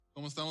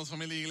¿Cómo estamos,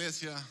 familia y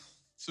iglesia?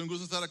 Es un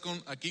gusto estar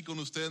aquí con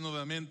ustedes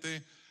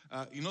nuevamente.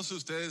 Y no sé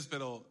ustedes,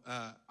 pero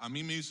a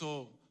mí me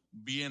hizo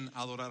bien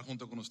adorar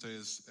junto con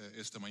ustedes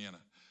esta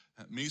mañana.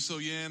 Me hizo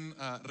bien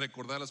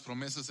recordar las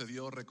promesas de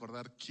Dios,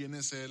 recordar quién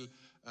es Él.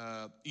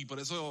 Y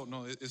por eso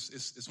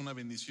es una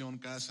bendición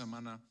cada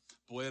semana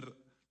poder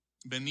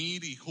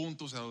venir y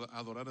juntos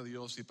adorar a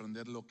Dios y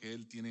aprender lo que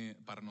Él tiene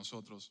para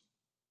nosotros.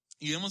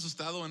 Y hemos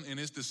estado en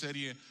esta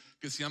serie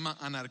que se llama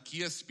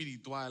Anarquía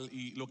Espiritual,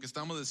 y lo que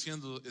estamos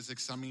diciendo es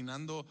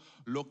examinando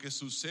lo que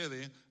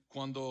sucede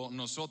cuando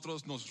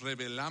nosotros nos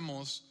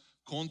rebelamos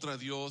contra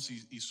Dios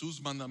y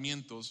sus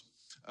mandamientos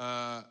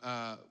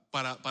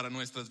para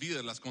nuestras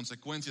vidas, las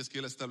consecuencias que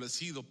Él ha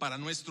establecido para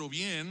nuestro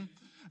bien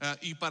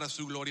y para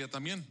su gloria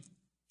también.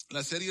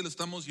 La serie lo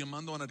estamos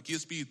llamando Anarquía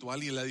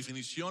Espiritual, y la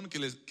definición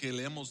que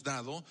le hemos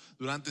dado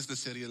durante esta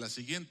serie es la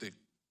siguiente.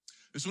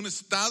 Es un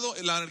estado,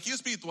 la anarquía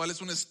espiritual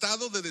es un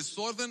estado de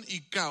desorden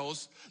y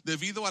caos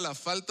debido a la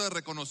falta de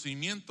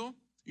reconocimiento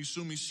y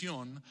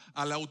sumisión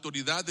a la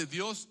autoridad de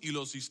Dios y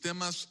los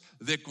sistemas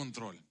de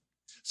control.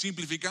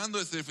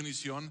 Simplificando esta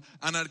definición,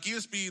 anarquía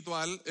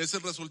espiritual es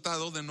el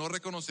resultado de no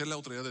reconocer la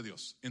autoridad de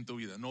Dios en tu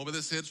vida, no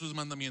obedecer sus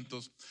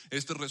mandamientos.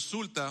 Este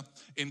resulta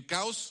en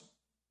caos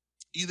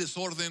y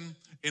desorden,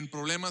 en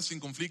problemas,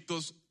 en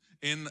conflictos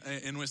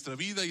en nuestra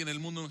vida y en el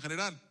mundo en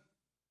general.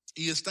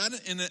 Y estar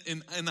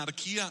en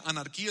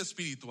anarquía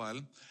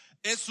espiritual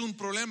es un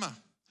problema,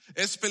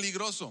 es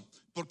peligroso,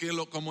 porque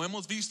como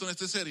hemos visto en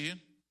esta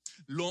serie,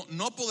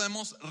 no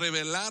podemos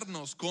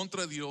rebelarnos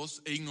contra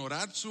Dios e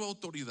ignorar su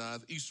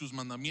autoridad y sus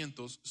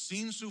mandamientos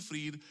sin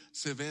sufrir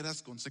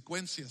severas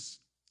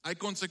consecuencias. Hay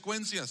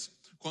consecuencias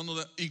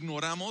cuando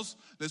ignoramos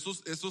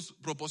estos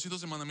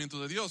propósitos y mandamientos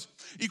de Dios.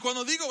 Y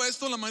cuando digo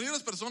esto, la mayoría de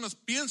las personas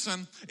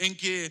piensan en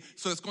que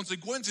las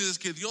consecuencias es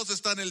que Dios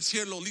está en el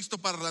cielo listo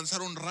para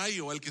lanzar un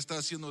rayo al que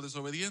está siendo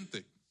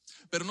desobediente.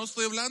 Pero no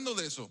estoy hablando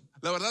de eso.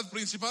 La verdad,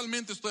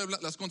 principalmente estoy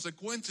hablando las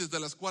consecuencias de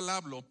las cuales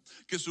hablo,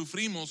 que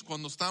sufrimos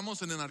cuando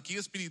estamos en anarquía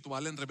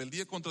espiritual, en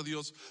rebeldía contra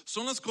Dios,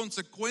 son las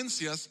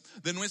consecuencias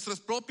de nuestras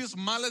propias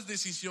malas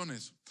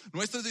decisiones.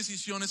 Nuestras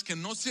decisiones que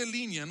no se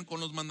alinean con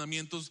los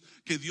mandamientos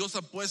que Dios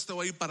ha puesto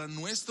ahí para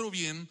nuestro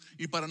bien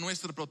y para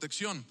nuestra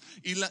protección.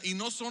 Y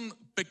no son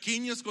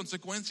pequeñas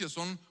consecuencias,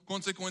 son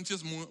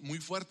consecuencias muy, muy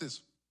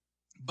fuertes.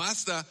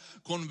 Basta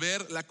con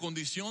ver la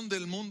condición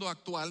del mundo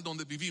actual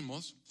donde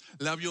vivimos,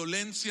 la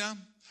violencia,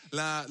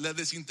 la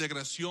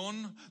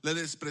desintegración,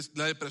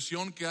 la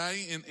depresión que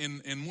hay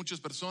en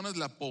muchas personas,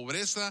 la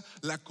pobreza,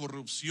 la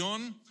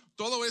corrupción,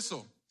 todo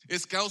eso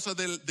es causa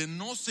de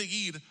no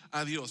seguir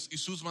a Dios y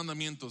sus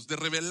mandamientos, de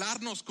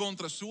rebelarnos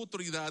contra su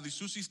autoridad y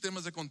sus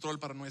sistemas de control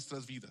para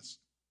nuestras vidas.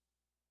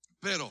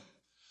 Pero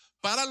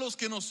para los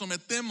que nos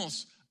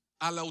sometemos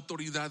a la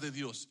autoridad de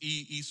Dios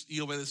y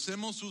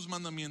obedecemos sus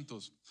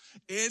mandamientos,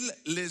 Él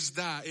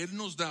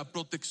nos da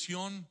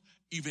protección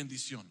y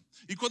bendición.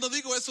 Y cuando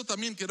digo eso,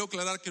 también quiero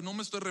aclarar que no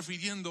me estoy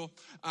refiriendo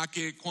a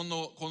que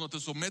cuando te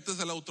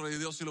sometes a la autoridad de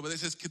Dios y lo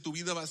obedeces, que tu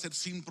vida va a ser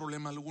sin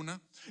problema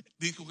alguna.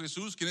 Dijo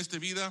Jesús que en esta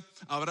vida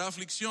habrá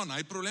aflicción,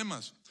 hay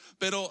problemas,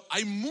 pero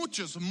hay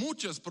muchos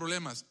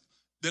problemas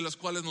de los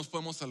cuales nos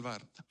podemos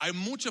salvar. Hay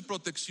mucha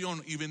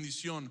protección y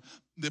bendición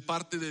de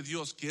parte de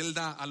Dios que Él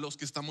da a los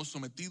que estamos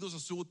sometidos a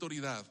su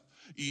autoridad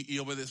y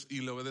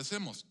le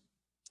obedecemos.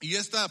 Y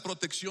esta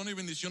protección y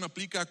bendición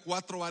aplica a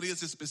 4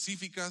 áreas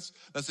específicas.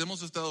 Las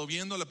hemos estado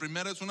viendo. La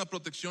primera es una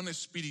protección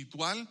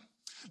espiritual.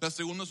 La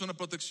segunda es una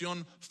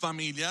protección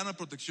familiar, una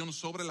protección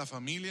sobre la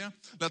familia.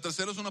 La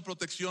tercera es una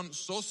protección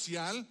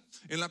social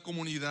en la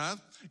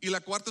comunidad. Y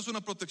la cuarta es una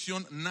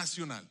protección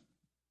nacional.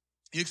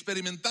 Y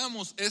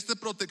experimentamos esta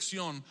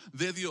protección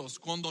de Dios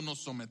cuando nos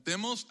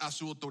sometemos a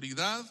su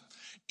autoridad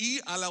y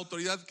a la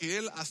autoridad que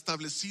Él ha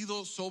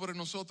establecido sobre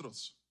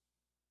nosotros.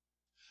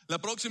 La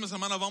próxima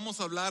semana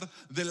vamos a hablar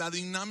de la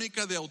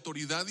dinámica de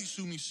autoridad y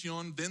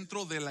sumisión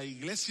dentro de la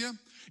iglesia,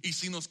 y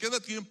si nos queda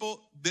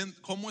tiempo,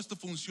 cómo esto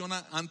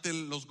funciona ante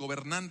los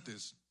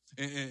gobernantes,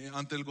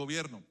 ante el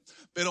gobierno.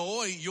 Pero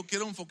hoy yo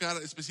quiero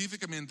enfocar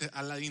específicamente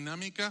a la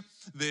dinámica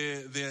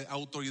de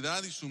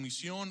autoridad y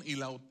sumisión y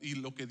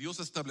lo que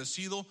Dios ha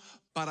establecido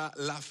para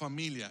la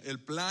familia,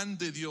 el plan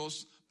de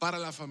Dios para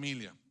la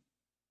familia.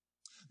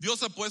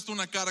 Dios ha puesto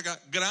una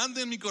carga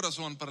grande en mi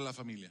corazón para la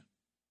familia.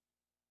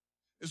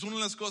 Es una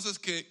de las cosas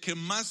que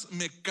más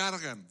me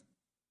cargan,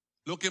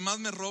 lo que más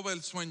me roba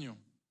el sueño.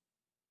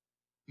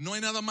 No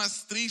hay nada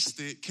más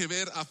triste que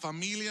ver a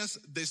familias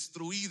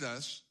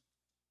destruidas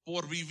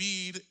por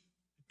vivir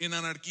en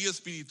anarquía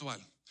espiritual.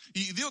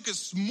 Y digo que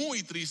es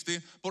muy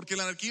triste porque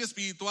la anarquía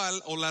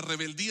espiritual o la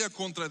rebeldía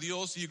contra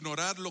Dios y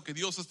ignorar lo que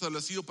Dios ha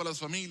establecido para las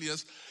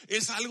familias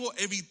es algo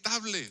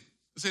evitable.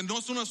 O sea, no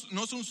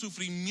es un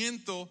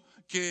sufrimiento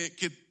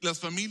que las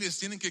familias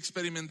tienen que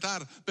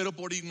experimentar, pero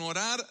por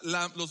ignorar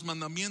los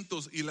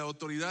mandamientos y la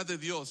autoridad de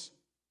Dios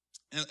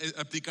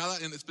aplicada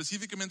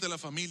específicamente a la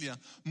familia,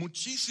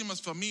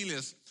 muchísimas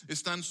familias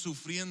están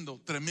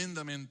sufriendo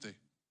tremendamente.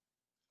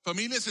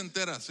 Familias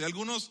enteras. En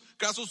algunos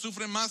casos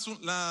sufren más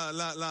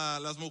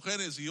las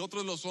mujeres y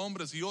otros los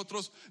hombres y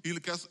otros, y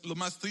lo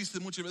más triste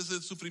muchas veces es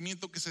el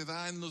sufrimiento que se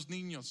da en los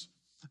niños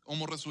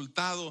como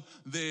resultado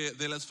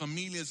de las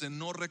familias de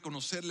no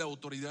reconocer la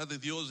autoridad de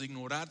Dios, de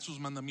ignorar sus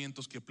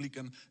mandamientos que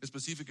aplican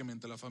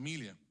específicamente a la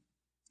familia.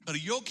 Pero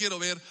yo quiero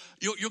ver,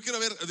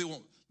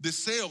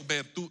 deseo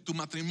ver tu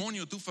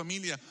matrimonio, tu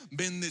familia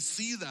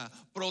bendecida,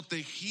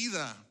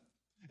 protegida,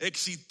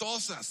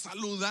 exitosa,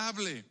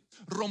 saludable,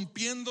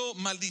 rompiendo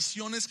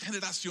maldiciones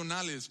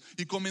generacionales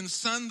y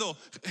comenzando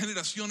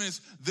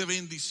generaciones de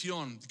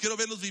bendición. Quiero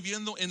verlos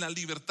viviendo en la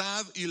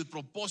libertad y el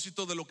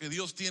propósito de lo que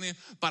Dios tiene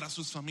para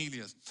sus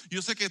familias.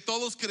 Yo sé que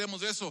todos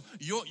queremos eso.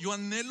 Yo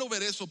anhelo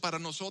ver eso para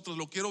nosotros.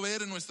 Lo quiero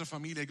ver en nuestra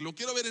familia, lo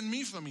quiero ver en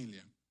mi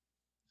familia.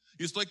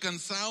 Y estoy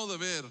cansado de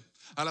ver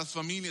a las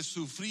familias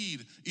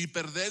sufrir y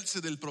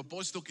perderse del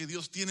propósito que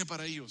Dios tiene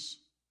para ellos.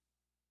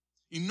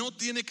 Y no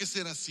tiene que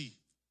ser así.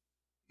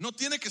 No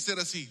tiene que ser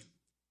así.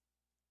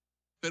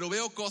 Pero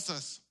veo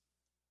cosas,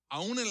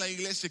 aún en la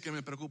iglesia, que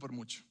me preocupan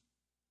mucho.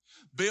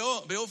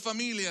 Veo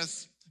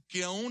familias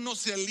que aún no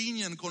se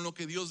alinean con lo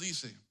que Dios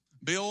dice.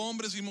 Veo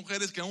hombres y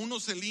mujeres que aún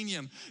no se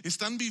alinean.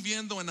 Están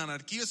viviendo en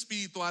anarquía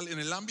espiritual en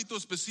el ámbito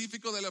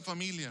específico de la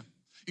familia.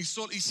 Y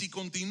si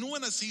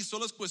continúan así,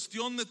 solo es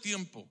cuestión de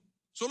tiempo.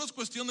 Solo es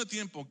cuestión de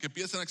tiempo que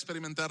empiecen a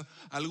experimentar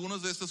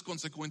algunas de estas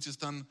consecuencias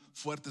tan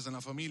fuertes en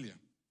la familia.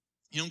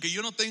 Y aunque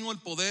yo no tengo el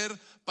poder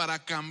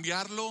para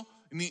cambiarlo,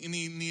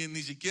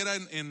 ni siquiera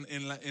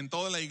en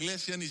toda la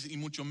iglesia, y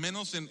mucho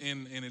menos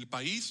en el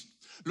país,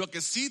 lo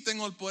que sí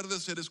tengo el poder de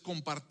hacer es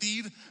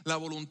compartir la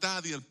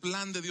voluntad y el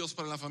plan de Dios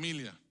para la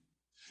familia.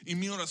 Y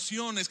mi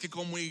oración es que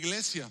como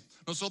iglesia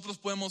nosotros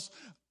podemos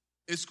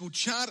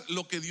escuchar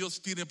lo que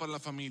Dios tiene para la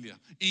familia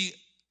y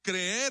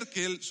creer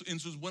que Él en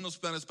sus buenos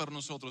planes para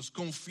nosotros,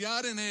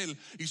 confiar en Él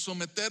y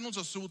someternos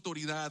a su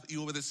autoridad y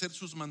obedecer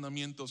sus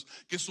mandamientos,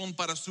 que son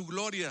para su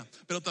gloria,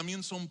 pero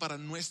también son para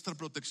nuestra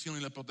protección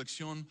y la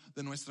protección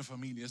de nuestra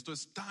familia. Esto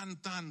es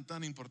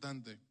tan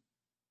importante.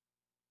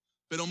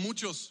 Pero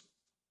muchos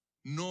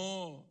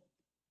no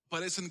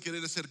parecen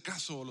querer hacer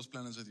caso a los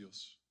planes de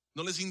Dios.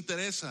 No les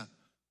interesa.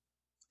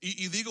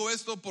 Y digo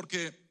esto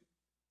porque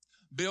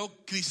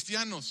veo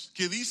cristianos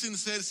que dicen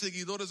ser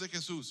seguidores de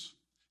Jesús,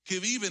 que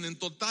viven en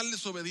total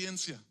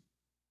desobediencia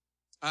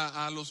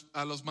a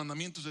los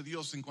mandamientos de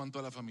Dios en cuanto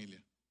a la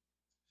familia,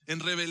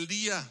 en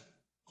rebeldía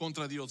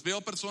contra Dios.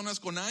 Veo personas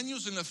con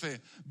años en la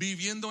fe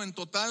viviendo en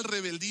total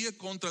rebeldía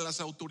contra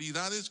las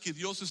autoridades que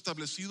Dios ha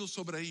establecido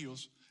sobre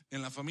ellos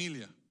en la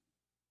familia.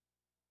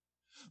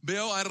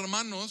 Veo a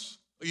hermanos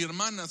y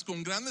hermanas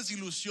con grandes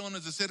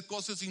ilusiones de hacer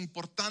cosas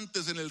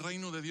importantes en el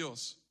reino de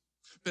Dios,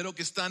 pero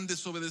que están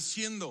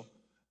desobedeciendo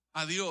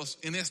a Dios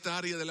en esta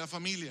área de la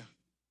familia.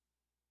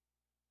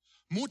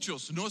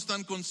 Muchos no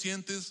están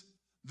conscientes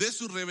de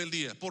su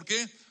rebeldía. ¿Por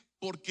qué?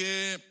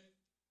 Porque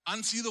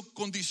han sido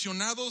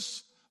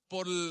condicionados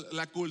por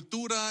la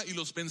cultura y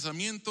los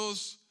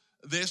pensamientos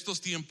de estos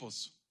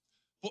tiempos.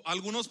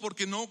 Algunos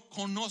porque no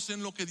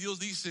conocen lo que Dios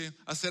dice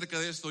acerca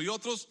de esto, y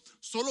otros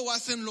solo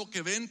hacen lo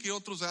que ven que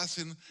otros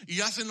hacen y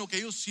hacen lo que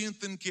ellos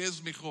sienten que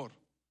es mejor.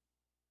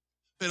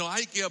 Pero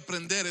hay que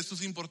aprender, esto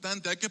es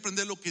importante, hay que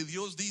aprender lo que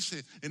Dios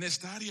dice en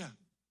esta área.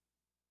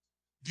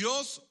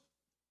 Dios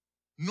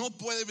no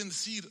puede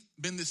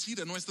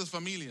bendecir a nuestras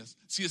familias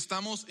si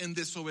estamos en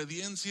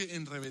desobediencia,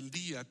 en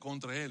rebeldía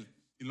contra Él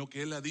y lo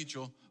que Él ha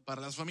dicho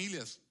para las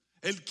familias.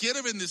 Él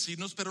quiere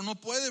bendecirnos, pero no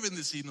puede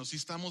bendecirnos si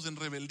estamos en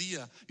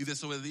rebeldía y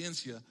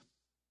desobediencia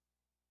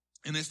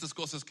en estas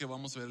cosas que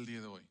vamos a ver el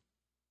día de hoy.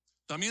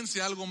 También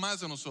sé algo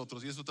más de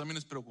nosotros, y eso también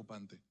es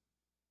preocupante,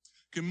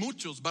 que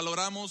muchos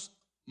valoramos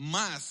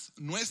más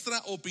nuestra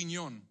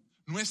opinión,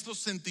 nuestros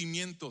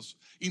sentimientos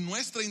y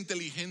nuestra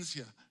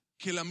inteligencia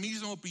que la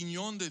misma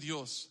opinión de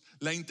Dios,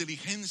 la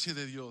inteligencia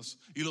de Dios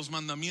y los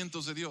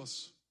mandamientos de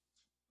Dios.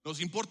 Nos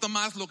importa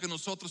más lo que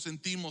nosotros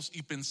sentimos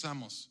y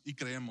pensamos y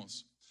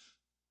creemos.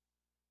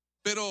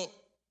 Pero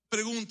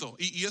pregunto,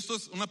 y esto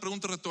es una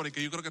pregunta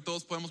retórica, yo creo que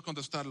todos podemos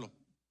contestarlo.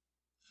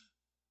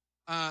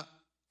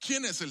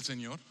 ¿Quién es el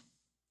Señor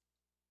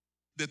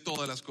de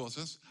todas las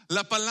cosas?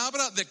 La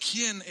palabra de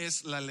quién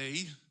es la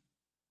ley.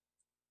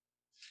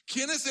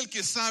 ¿Quién es el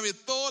que sabe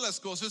todas las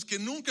cosas, que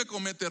nunca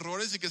comete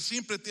errores y que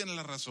siempre tiene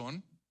la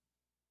razón?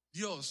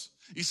 Dios.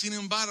 Y sin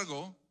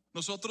embargo,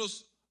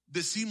 nosotros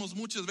decimos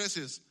muchas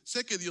veces,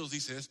 sé que Dios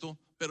dice esto,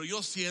 pero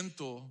yo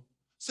siento,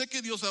 sé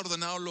que Dios ha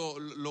ordenado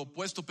lo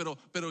opuesto,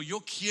 pero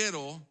yo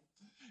quiero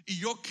y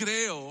yo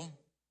creo,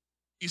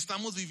 y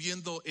estamos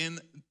viviendo en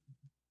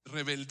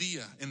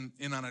rebeldía,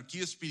 en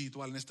anarquía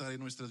espiritual en esta área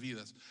de nuestras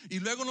vidas. Y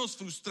luego nos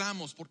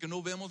frustramos porque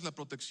no vemos la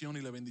protección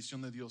y la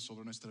bendición de Dios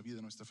sobre nuestra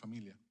vida, nuestra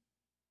familia.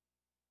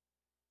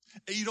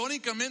 E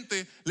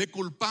irónicamente le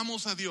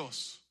culpamos a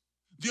Dios.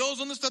 Dios,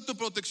 ¿dónde está tu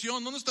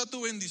protección? ¿Dónde está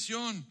tu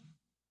bendición?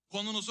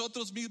 Cuando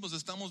nosotros mismos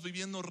estamos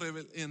viviendo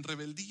en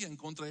rebeldía en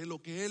contra de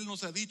lo que Él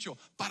nos ha dicho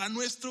para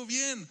nuestro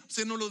bien.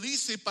 Se nos lo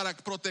dice para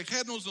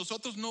protegernos,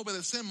 nosotros no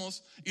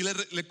obedecemos y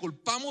le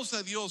culpamos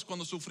a Dios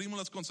cuando sufrimos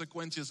las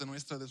consecuencias de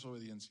nuestra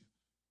desobediencia.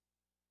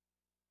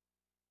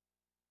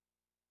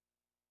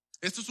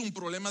 Esto es un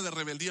problema de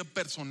rebeldía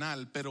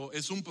personal, pero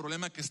es un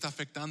problema que está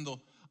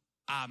afectando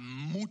a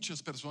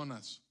muchas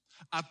personas,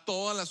 a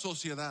toda la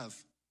sociedad.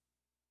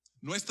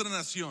 Nuestra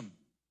nación,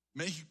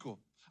 México,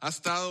 ha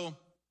estado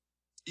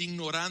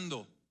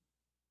ignorando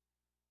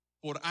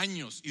por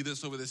años y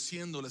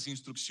desobedeciendo las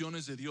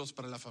instrucciones de Dios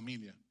para la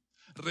familia,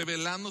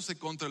 rebelándose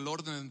contra el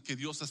orden que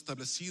Dios ha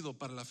establecido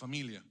para la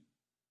familia.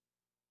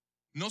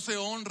 No se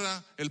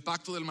honra el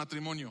pacto del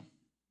matrimonio,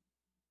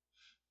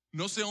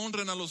 no se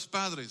honran a los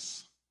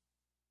padres,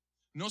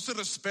 no se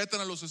respetan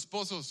a los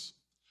esposos,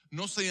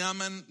 no se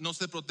aman, no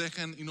se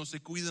protegen y no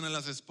se cuidan a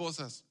las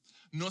esposas,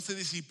 no se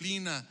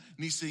disciplina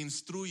ni se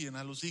instruyen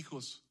a los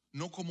hijos,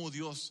 no como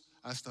Dios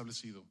ha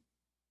establecido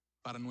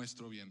para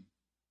nuestro bien.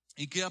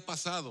 ¿Y qué ha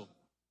pasado?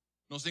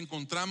 Nos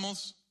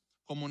encontramos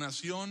como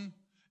nación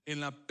en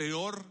la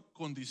peor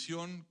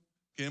condición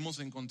que hemos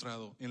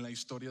encontrado en la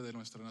historia de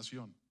nuestra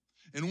nación,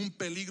 en un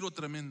peligro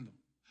tremendo,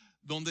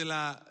 donde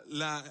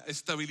la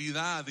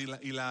estabilidad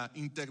y la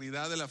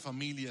integridad de la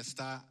familia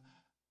está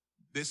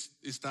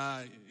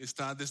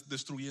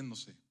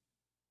destruyéndose.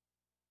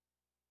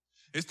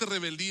 Esta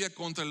rebeldía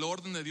contra el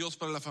orden de Dios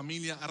para la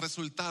familia ha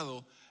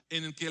resultado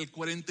en que el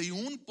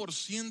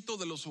 41%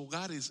 de los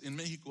hogares en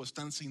México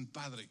están sin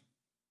padre.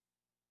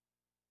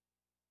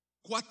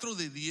 4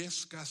 de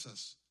 10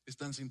 casas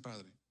están sin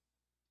padre.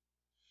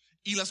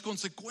 Y las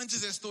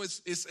consecuencias de esto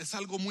es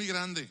algo muy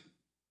grande.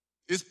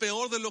 Es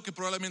peor de lo que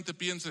probablemente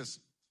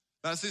pienses.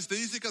 Las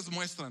estadísticas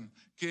muestran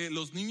que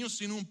los niños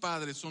sin un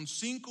padre son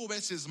 5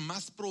 veces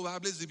más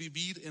probables de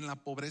vivir en la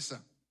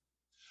pobreza,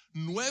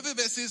 9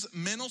 veces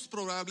menos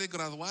probable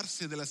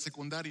graduarse de la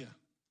secundaria,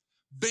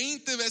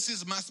 20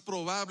 veces más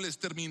probables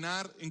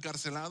terminar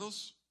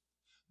encarcelados,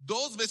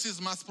 2 veces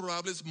más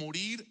probables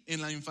morir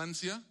en la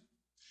infancia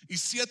y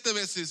 7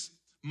 veces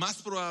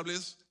más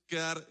probables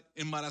quedar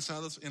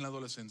embarazados en la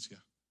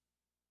adolescencia.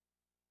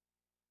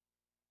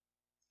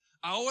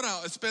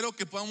 Ahora espero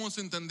que podamos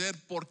entender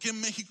por qué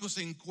México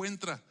se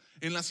encuentra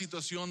en la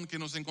situación que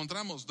nos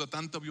encontramos, de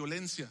tanta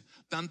violencia,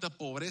 tanta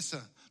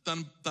pobreza,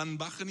 tan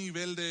bajo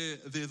nivel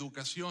de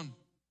educación.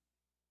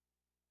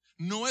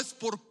 No es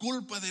por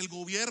culpa del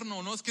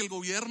gobierno, no es que el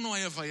gobierno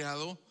haya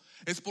fallado,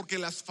 es porque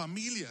las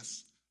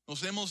familias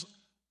nos hemos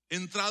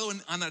entrado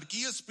en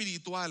anarquía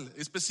espiritual.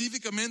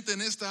 Específicamente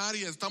en esta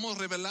área estamos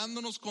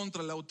rebelándonos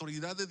contra la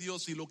autoridad de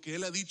Dios y lo que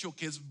Él ha dicho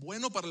que es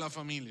bueno para la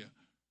familia.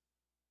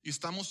 Y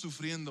estamos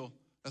sufriendo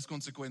las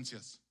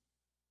consecuencias.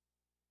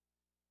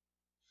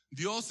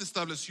 Dios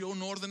estableció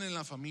un orden en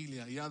la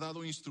familia y ha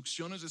dado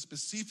instrucciones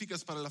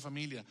específicas para la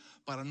familia,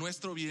 para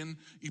nuestro bien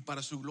y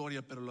para su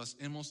gloria, pero las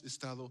hemos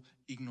estado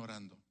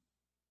ignorando.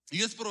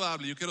 Y es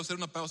probable, yo quiero hacer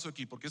una pausa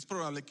aquí, porque es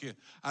probable que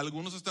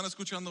algunos están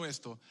escuchando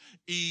esto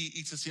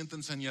y se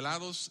sienten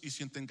señalados y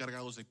sienten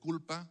cargados de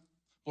culpa,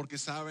 porque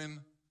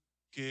saben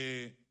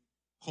que,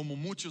 como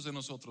muchos de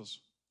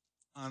nosotros,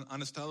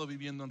 han estado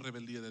viviendo en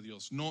rebeldía de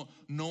Dios. No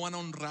han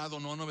honrado,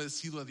 no han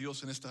obedecido a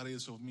Dios en esta área de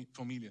su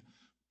familia.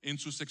 En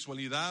su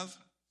sexualidad,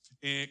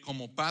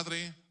 como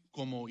padre,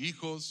 como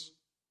hijos,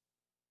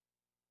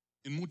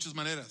 en muchas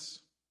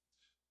maneras.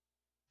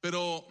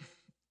 Pero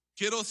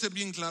quiero ser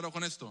bien claro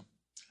con esto.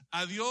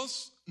 A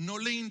Dios no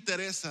le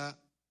interesa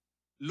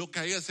lo que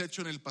hayas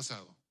hecho en el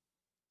pasado.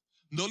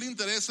 No le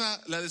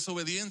interesa la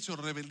desobediencia o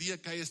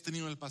rebeldía que hayas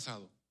tenido en el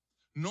pasado.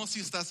 No si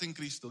estás en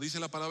Cristo. Dice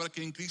la palabra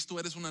que en Cristo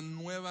eres una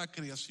nueva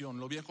creación.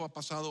 Lo viejo ha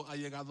pasado, ha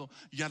llegado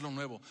ya lo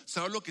nuevo.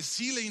 ¿Sabes lo que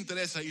sí le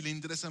interesa y le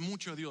interesa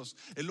mucho a Dios?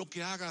 Es lo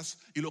que hagas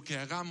y lo que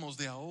hagamos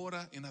de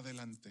ahora en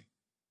adelante.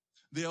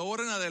 De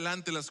ahora en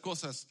adelante las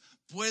cosas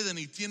pueden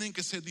y tienen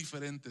que ser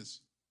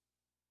diferentes.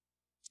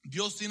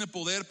 Dios tiene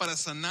poder para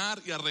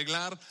sanar y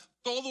arreglar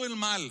todo el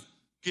mal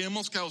que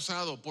hemos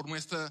causado por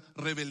nuestra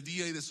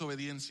rebeldía y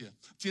desobediencia.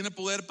 Tiene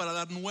poder para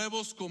dar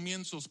nuevos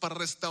comienzos, para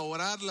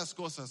restaurar las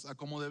cosas a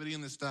como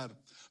deberían estar.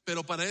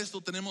 Pero para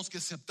esto tenemos que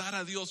aceptar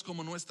a Dios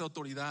como nuestra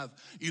autoridad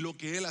y lo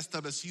que Él ha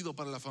establecido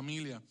para la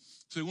familia.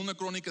 Segunda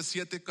Crónicas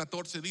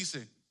 7:14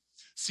 dice: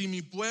 si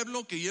mi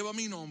pueblo que lleva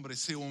mi nombre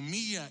se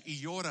humilla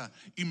y llora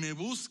y me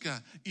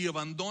busca y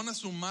abandona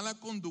su mala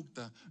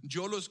conducta,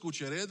 yo lo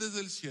escucharé desde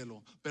el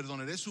cielo,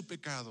 perdonaré su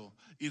pecado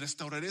y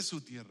restauraré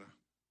su tierra.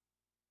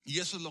 Y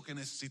eso es lo que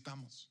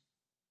necesitamos.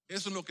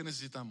 Eso es lo que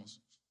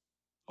necesitamos.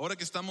 Ahora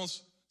que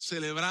estamos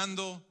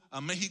celebrando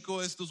a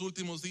México estos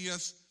últimos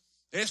días,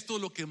 esto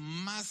es lo que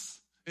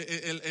más,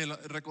 el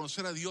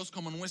reconocer a Dios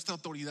como nuestra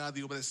autoridad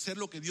y obedecer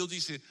lo que Dios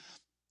dice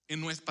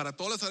para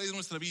todas las áreas de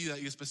nuestra vida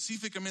y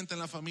específicamente en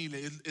la familia,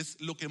 es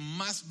lo que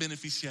más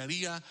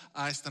beneficiaría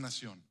a esta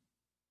nación.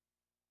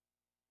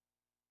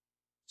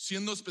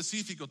 Siendo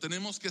específico,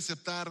 tenemos que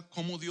aceptar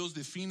cómo Dios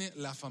define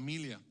la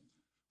familia.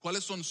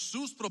 ¿Cuáles son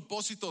sus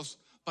propósitos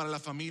para la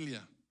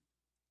familia?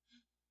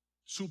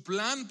 Su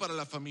plan para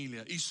la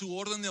familia y su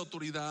orden de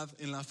autoridad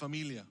en la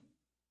familia.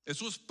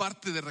 Eso es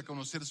parte de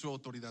reconocer su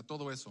autoridad,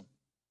 todo eso.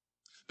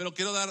 Pero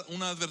quiero dar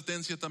una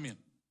advertencia también.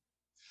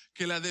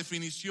 Que la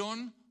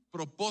definición,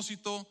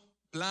 propósito,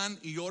 plan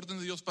y orden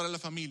de Dios para la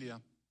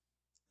familia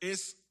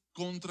es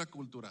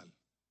contracultural.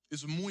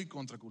 Es muy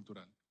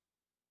contracultural.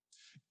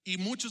 Y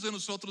muchos de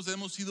nosotros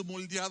hemos sido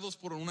moldeados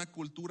por una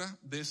cultura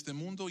de este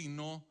mundo y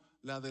no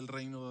la del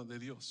reino de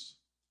Dios.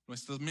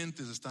 Nuestras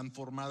mentes están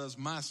formadas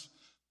más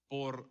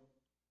por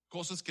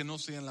cosas que no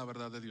sean la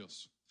verdad de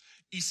Dios.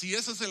 Y si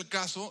ese es el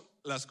caso,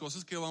 las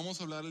cosas que vamos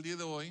a hablar el día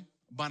de hoy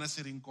van a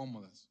ser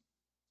incómodas.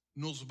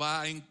 Nos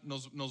va a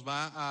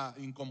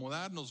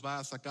incomodar, nos va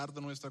a sacar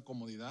de nuestra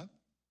comodidad,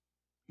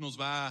 nos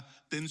va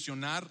a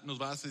tensionar,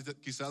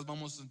 quizás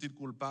vamos a sentir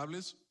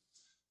culpables,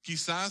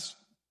 quizás,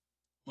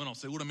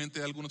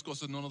 seguramente algunas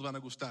cosas no nos van a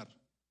gustar.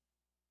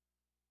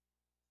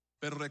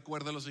 Pero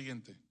recuerda lo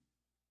siguiente: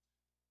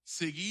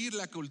 seguir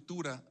la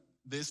cultura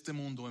de este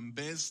mundo en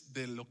vez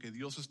de lo que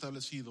Dios ha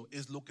establecido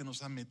es lo que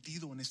nos ha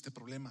metido en este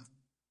problema.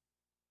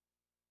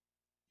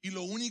 Y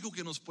lo único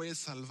que nos puede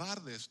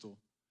salvar de esto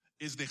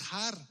es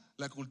dejar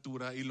la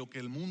cultura y lo que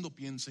el mundo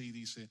piensa y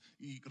dice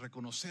y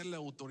reconocer la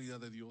autoridad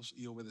de Dios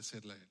y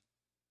obedecerle a Él.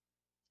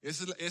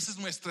 Esa es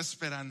nuestra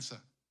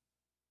esperanza.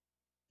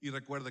 Y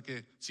recuerda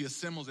que si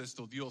hacemos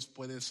esto, Dios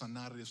puede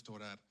sanar y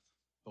restaurar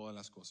todas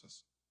las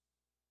cosas.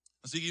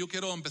 Así que yo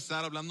quiero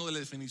empezar hablando de la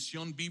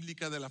definición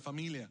bíblica de la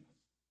familia.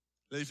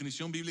 La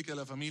definición bíblica de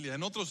la familia.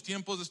 En otros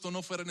tiempos esto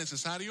no fuera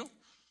necesario,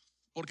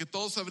 porque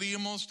todos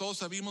sabíamos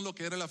lo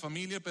que era la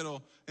familia,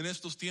 pero en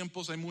estos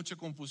tiempos hay mucha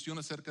confusión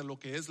acerca de lo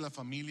que es la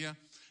familia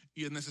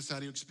y es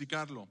necesario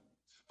explicarlo.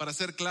 Para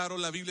ser claro,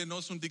 la Biblia no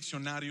es un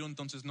diccionario,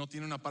 entonces no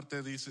tiene una parte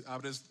que dice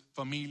abres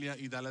familia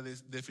y da la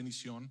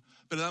definición,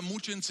 pero da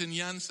mucha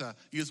enseñanza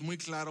y es muy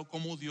claro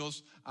cómo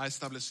Dios ha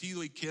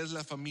establecido y qué es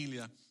la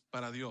familia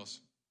para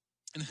Dios.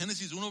 En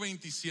Génesis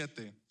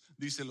 1:27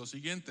 dice lo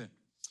siguiente.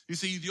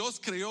 Dice, y Dios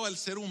creó al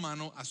ser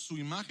humano a su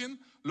imagen,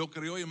 lo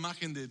creó a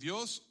imagen de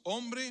Dios,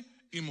 hombre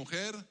y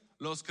mujer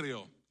los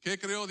creó. ¿Qué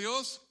creó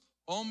Dios?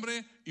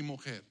 Hombre y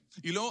mujer.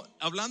 Y luego,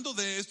 hablando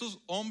de estos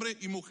hombre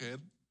y mujer,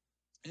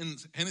 en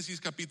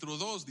Génesis capítulo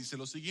 2 dice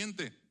lo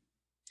siguiente,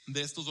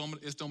 de este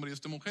hombre y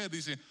esta mujer,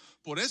 dice,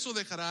 por eso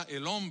dejará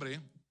el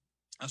hombre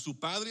a su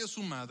padre y a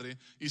su madre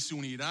y se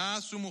unirá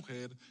a su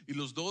mujer y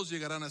los dos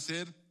llegarán a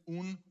ser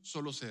un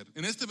solo ser.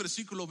 En este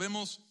versículo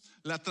vemos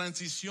la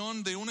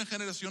transición de una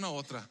generación a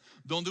otra,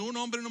 donde un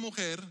hombre y una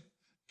mujer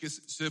que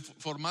se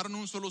formaron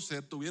un solo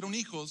ser, tuvieron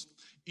hijos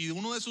y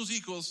uno de sus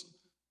hijos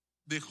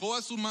dejó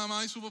a su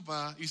mamá y su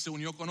papá y se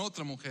unió con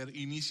otra mujer e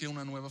inicia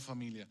una nueva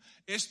familia.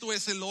 Esto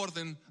es el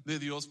orden de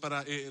Dios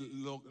para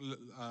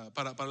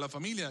la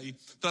familia. Y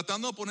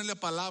tratando de ponerle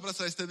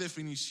palabras a esta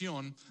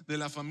definición de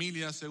la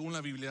familia según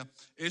la Biblia,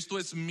 esto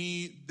es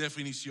mi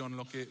definición,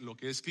 lo que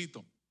he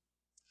escrito.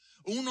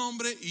 Un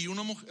hombre y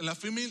una mujer, la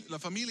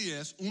familia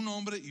es un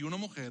hombre y una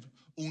mujer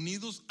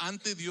unidos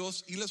ante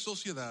Dios y la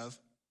sociedad,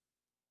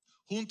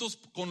 juntos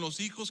con los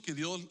hijos que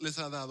Dios les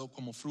ha dado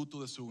como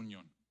fruto de su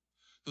unión.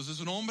 Entonces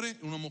un hombre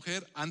y una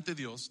mujer ante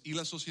Dios y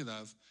la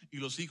sociedad y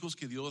los hijos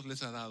que Dios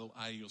les ha dado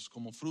a ellos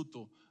como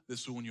fruto de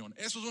su unión.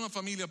 Eso es una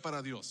familia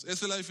para Dios.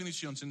 Esa es la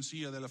definición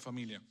sencilla de la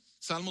familia.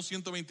 Salmo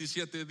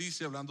 127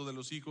 dice, hablando de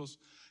los hijos,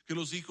 que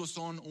los hijos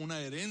son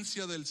una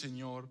herencia del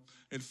Señor,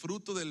 el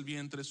fruto del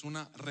vientre es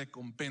una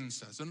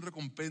recompensa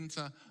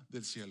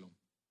del cielo.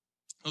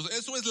 Entonces,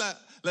 eso es la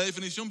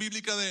definición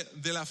bíblica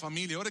de la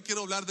familia. Ahora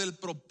quiero hablar del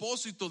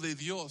propósito de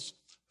Dios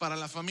para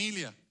la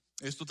familia.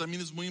 Esto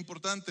también es muy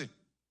importante.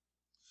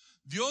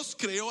 Dios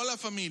creó a la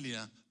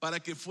familia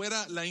para que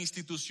fuera la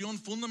institución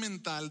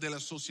fundamental de la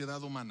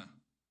sociedad humana.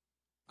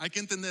 Hay que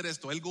entender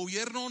esto. El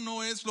gobierno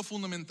no es lo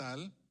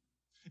fundamental.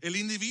 El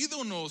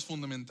individuo no es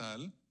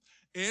fundamental.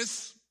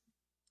 Es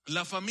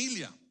la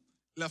familia.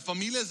 La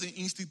familia es la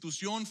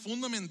institución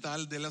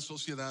fundamental de la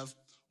sociedad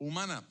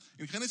humana.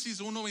 En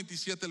Génesis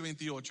 1:27 al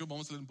 28,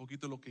 vamos a leer un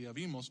poquito lo que ya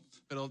vimos,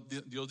 pero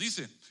Dios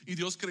dice, y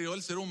Dios creó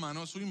el ser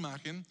humano a su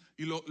imagen,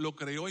 y lo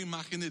creó a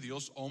imagen de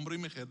Dios, hombre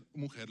y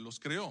mujer los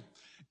creó.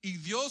 Y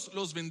Dios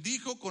los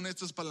bendijo con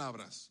estas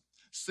palabras,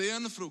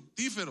 sean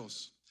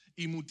fructíferos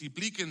y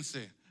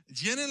multiplíquense,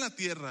 llenen la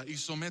tierra y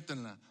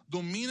sométenla,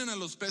 dominen a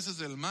los peces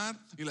del mar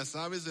y las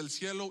aves del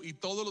cielo y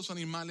todos los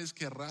animales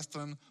que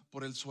arrastran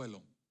por el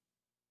suelo.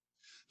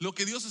 Lo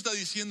que Dios está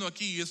diciendo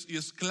aquí, y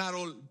es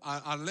claro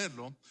al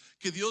leerlo,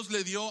 que Dios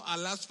le dio a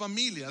las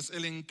familias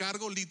el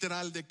encargo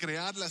literal de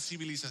crear la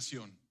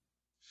civilización.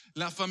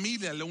 La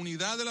familia, la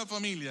unidad de la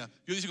familia.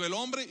 Yo digo, el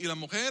hombre y la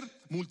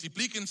mujer,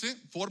 multiplíquense,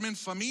 formen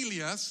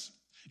familias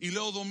y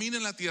luego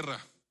dominen la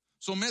tierra,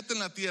 someten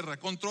la tierra,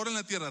 controlen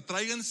la tierra,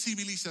 traigan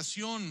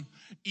civilización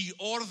y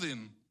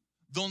orden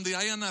donde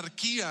hay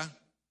anarquía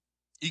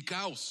y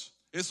caos.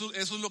 Eso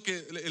es lo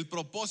que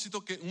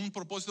un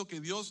propósito que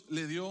Dios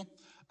le dio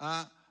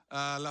a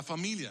la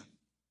familia.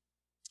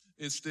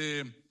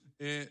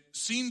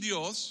 Sin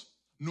Dios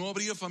no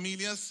habría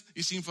familias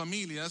y sin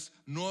familias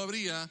no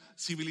habría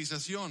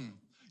civilización.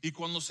 Y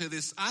cuando se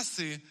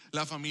deshace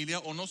la familia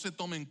o no se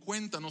toma en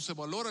cuenta, no se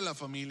valora la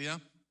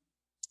familia,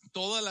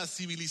 toda la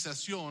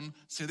civilización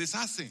se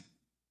deshace.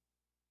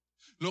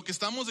 Lo que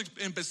estamos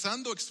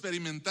empezando a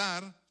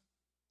experimentar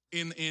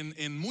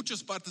en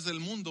muchas partes del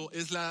mundo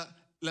es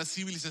la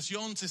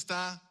civilización se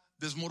está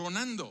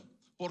desmoronando.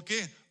 ¿Por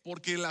qué?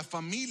 Porque la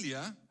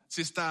familia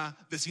se está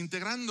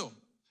desintegrando.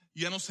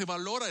 Ya no se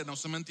valora, no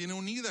se mantiene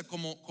unida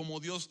como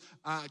Dios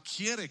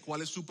quiere,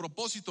 cuál es su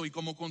propósito, y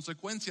como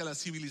consecuencia la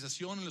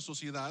civilización en la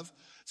sociedad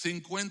se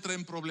encuentra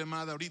en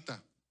problemada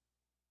ahorita.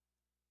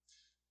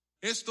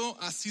 Esto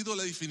ha sido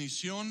la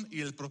definición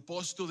y el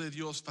propósito de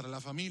Dios para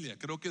la familia.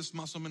 Creo que es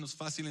más o menos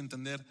fácil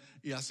entender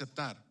y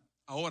aceptar.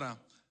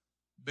 Ahora,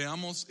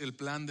 veamos el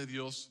plan de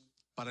Dios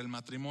para el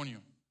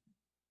matrimonio.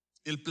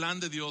 El plan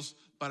de Dios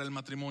para el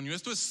matrimonio.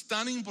 Esto es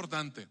tan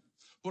importante,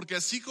 porque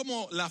así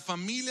como la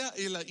familia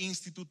es la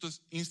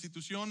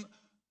institución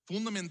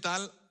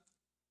fundamental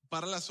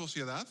para la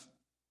sociedad,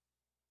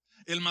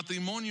 el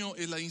matrimonio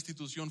es la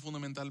institución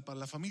fundamental para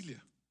la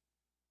familia.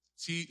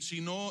 Si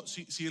no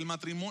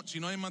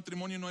hay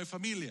matrimonio, no hay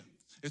familia.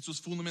 Esto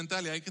es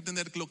fundamental y hay que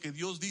entender lo que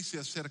Dios dice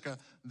acerca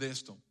de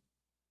esto.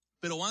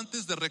 Pero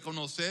antes de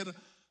reconocer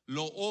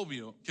lo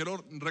obvio,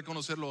 quiero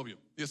reconocer lo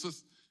obvio. Y eso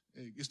es,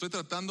 estoy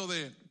tratando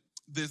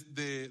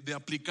de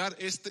aplicar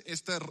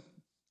estos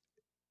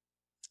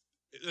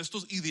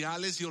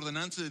ideales y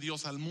ordenanzas de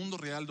Dios al mundo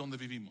real donde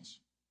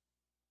vivimos.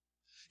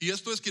 Y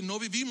esto es que no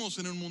vivimos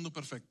en un mundo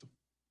perfecto.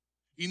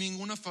 Y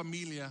ninguna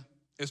familia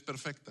es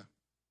perfecta.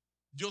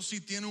 Dios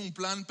sí tiene un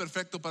plan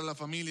perfecto para la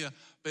familia,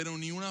 pero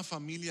ni una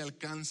familia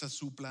alcanza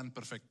su plan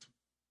perfecto.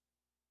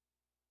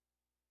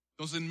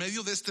 Entonces, en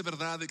medio de esta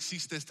verdad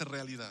existe esta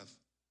realidad.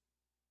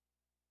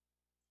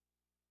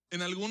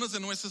 En algunas de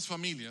nuestras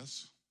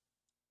familias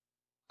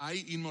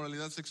hay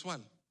inmoralidad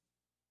sexual,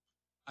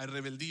 hay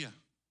rebeldía,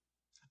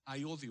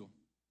 hay odio,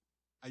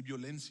 hay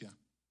violencia,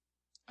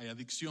 hay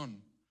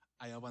adicción,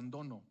 hay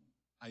abandono,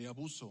 hay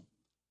abuso,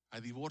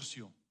 hay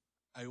divorcio,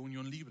 hay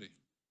unión libre.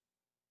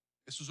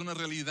 Eso es una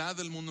realidad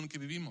del mundo en que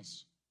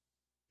vivimos.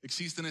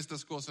 Existen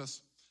estas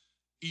cosas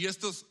y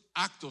estos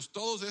actos,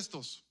 todos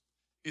estos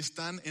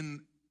están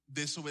en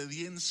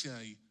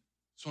desobediencia y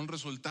son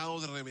resultado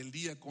de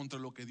rebeldía contra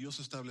lo que Dios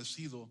ha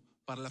establecido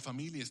para la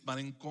familia. Van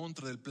en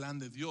contra del plan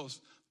de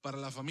Dios para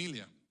la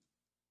familia.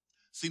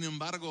 Sin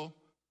embargo,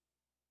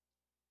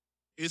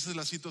 esa es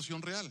la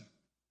situación real.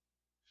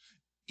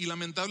 Y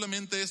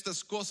lamentablemente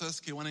estas cosas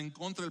que van en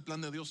contra del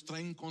plan de Dios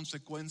traen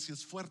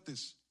consecuencias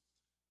fuertes.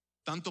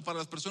 Tanto para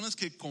las personas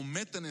que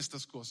cometen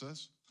estas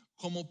cosas,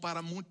 como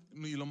para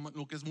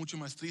lo que es mucho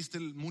más triste,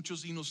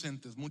 muchos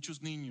inocentes,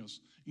 muchos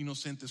niños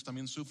inocentes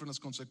también sufren las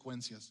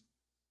consecuencias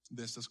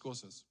de estas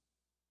cosas.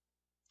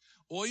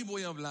 Hoy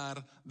voy a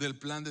hablar del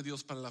plan de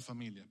Dios para la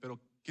familia,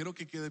 pero quiero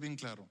que quede bien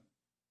claro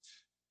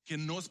que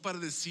no es para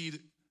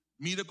decir,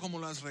 mira cómo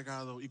lo has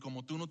regado y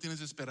como tú no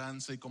tienes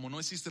esperanza y como no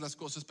existen las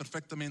cosas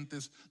perfectamente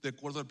de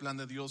acuerdo al plan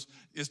de Dios,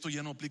 esto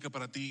ya no aplica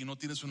para ti y no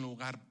tienes un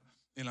lugar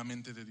en la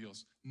mente de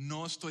Dios.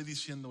 No estoy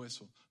diciendo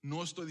eso,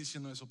 no estoy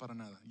diciendo eso para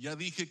nada. Ya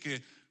dije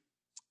que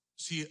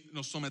si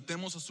nos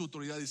sometemos a su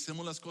autoridad y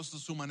hacemos las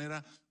cosas a su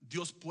manera,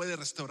 Dios puede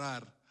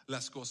restaurar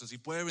las cosas y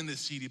puede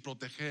bendecir y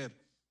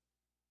proteger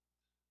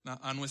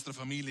a nuestra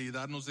familia y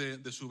darnos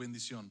de su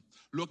bendición.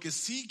 Lo que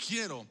sí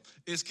quiero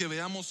es que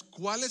veamos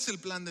cuál es el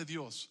plan de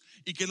Dios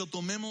y que lo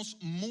tomemos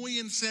muy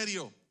en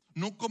serio,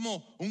 no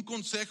como un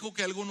consejo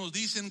que algunos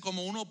dicen,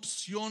 como una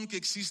opción que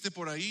existe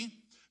por ahí,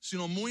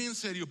 sino muy en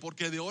serio,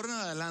 porque de ahora en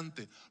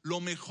adelante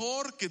lo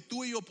mejor que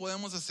tú y yo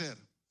podemos hacer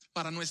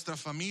para nuestra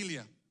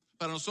familia,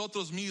 para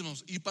nosotros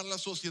mismos y para la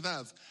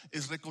sociedad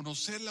es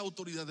reconocer la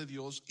autoridad de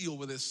Dios y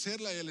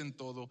obedecerle a Él en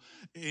todo,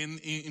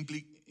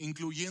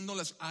 incluyendo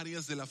las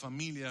áreas de la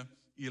familia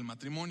y el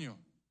matrimonio.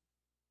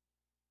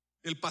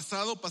 El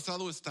pasado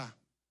está.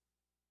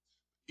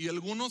 Pero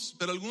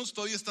algunos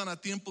todavía están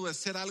a tiempo de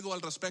hacer algo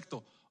al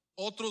respecto,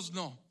 otros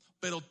no.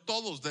 Pero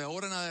todos de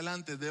ahora en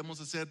adelante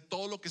debemos hacer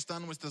todo lo que está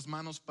en nuestras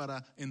manos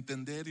para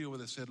entender y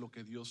obedecer lo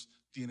que Dios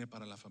tiene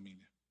para la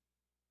familia.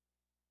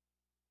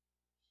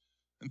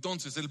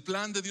 Entonces, el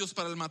plan de Dios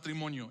para el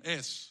matrimonio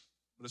es,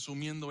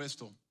 resumiendo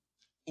esto,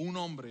 un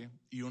hombre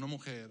y una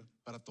mujer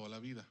para toda la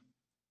vida.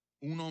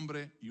 Un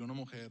hombre y una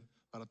mujer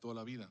para toda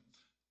la vida.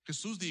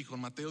 Jesús dijo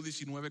en Mateo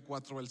 19,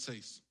 4 al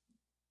 6,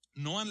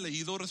 ¿no han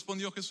leído,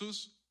 respondió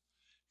Jesús,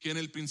 que en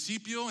el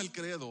principio el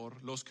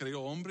Creador los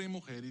creó hombre y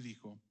mujer y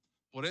dijo,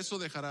 por eso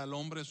dejará al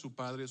hombre a su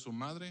padre y a su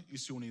madre y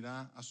se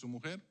unirá a su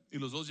mujer y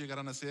los dos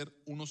llegarán a ser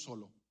uno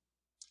solo.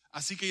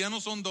 Así que ya no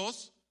son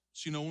dos,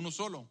 sino uno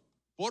solo.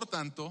 Por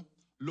tanto,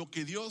 lo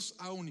que Dios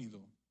ha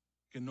unido,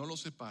 que no lo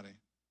separe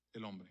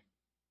el hombre.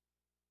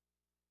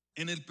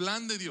 En el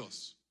plan de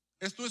Dios,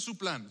 esto es su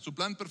plan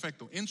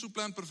perfecto. En su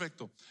plan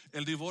perfecto,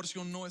 el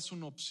divorcio no es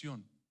una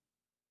opción.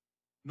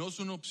 No es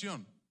una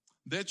opción.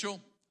 De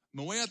hecho,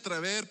 me voy a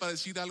atrever para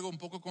decir algo un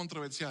poco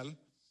controversial,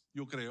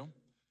 yo creo.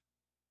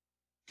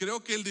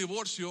 Creo que el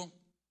divorcio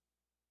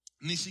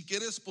ni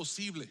siquiera es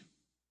posible,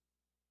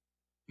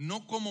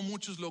 no como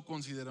muchos lo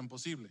consideran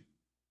posible.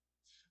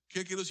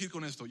 ¿Qué quiero decir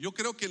con esto? Yo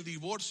creo que el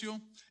divorcio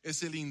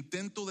es el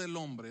intento del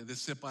hombre de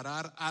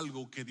separar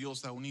algo que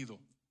Dios ha unido.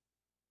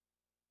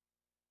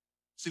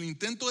 Es el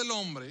intento del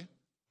hombre,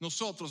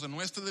 nosotros, en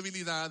nuestra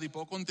debilidad y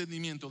poco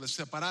entendimiento, de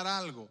separar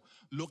algo,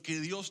 lo que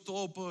Dios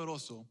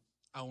Todopoderoso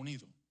ha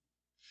unido.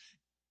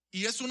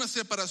 Y es una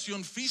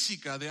separación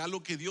física de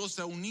algo que Dios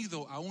ha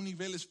unido a un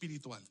nivel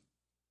espiritual.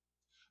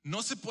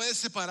 No se puede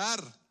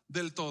separar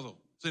del todo.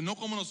 O sea, no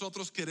como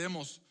nosotros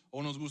queremos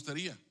o nos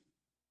gustaría.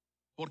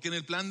 Porque en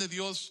el plan de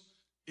Dios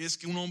es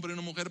que un hombre y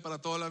una mujer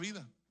para toda la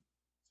vida.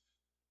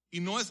 Y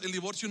el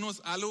divorcio no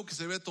es algo que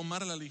se debe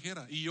tomar a la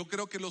ligera. Y yo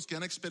creo que los que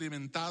han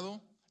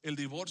experimentado el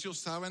divorcio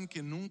saben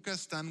que nunca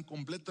están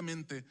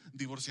completamente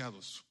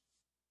divorciados.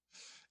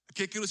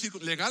 ¿Qué quiero decir?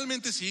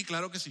 Legalmente sí,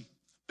 claro que sí.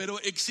 Pero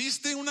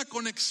existe una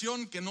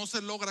conexión que no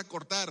se logra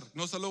cortar,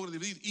 no se logra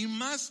dividir. Y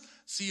más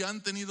si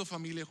han tenido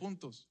familia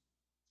juntos.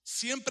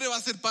 Siempre va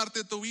a ser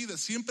parte de tu vida.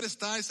 Siempre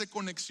está esa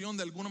conexión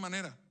de alguna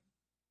manera.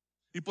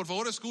 Y por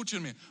favor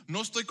escúchenme,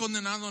 no estoy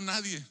condenando a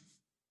nadie.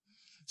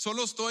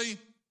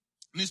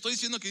 Ni estoy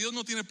diciendo que Dios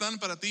no tiene plan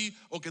para ti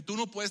o que tú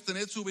no puedes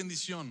tener su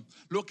bendición.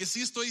 Lo que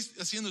sí estoy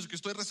haciendo es que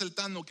estoy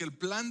resaltando que el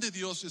plan de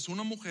Dios es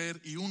una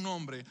mujer y un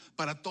hombre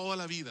para toda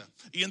la vida.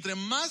 Y entre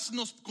más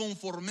nos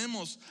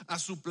conformemos a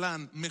su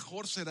plan,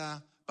 mejor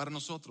será para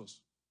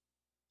nosotros.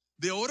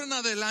 De ahora en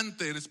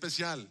adelante, en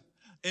especial,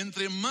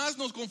 entre más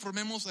nos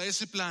conformemos a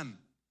ese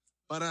plan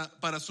para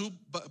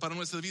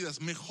nuestras vidas,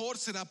 mejor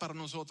será para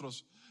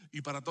nosotros y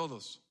para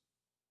todos.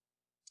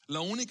 La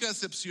única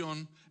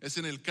excepción es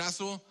en el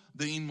caso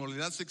de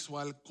inmoralidad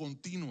sexual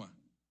continua.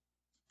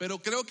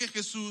 Pero creo que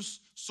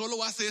Jesús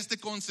solo hace esta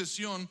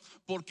concesión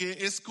porque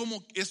es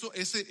como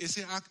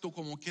ese acto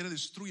como quiera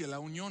destruye la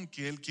unión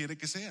que Él quiere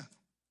que sea.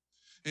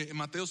 En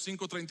Mateo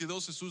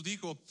 5:32 Jesús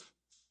dijo,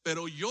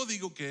 pero yo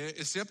digo que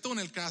excepto en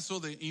el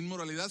caso de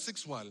inmoralidad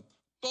sexual,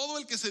 todo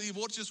el que se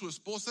divorcie de su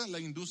esposa la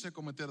induce a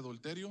cometer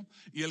adulterio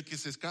y el que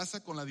se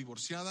casa con la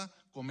divorciada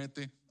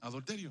comete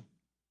adulterio.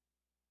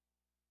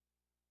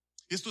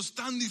 Esto es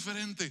tan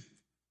diferente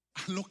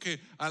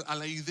a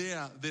la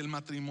idea del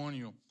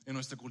matrimonio en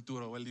nuestra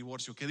cultura o el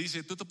divorcio, que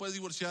dice, tú te puedes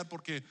divorciar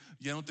porque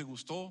ya no te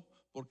gustó,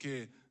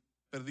 porque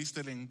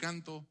perdiste el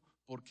encanto,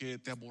 porque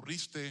te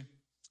aburriste.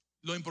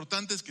 Lo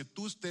importante es que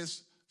tú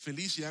estés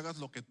feliz y hagas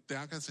lo que te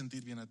haga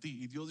sentir bien a ti.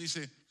 Y Dios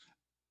dice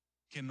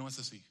que no es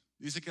así.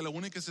 Dice que la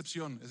única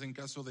excepción es en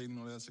caso de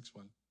inmoralidad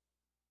sexual.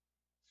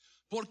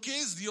 ¿Por qué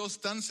es Dios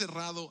tan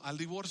cerrado al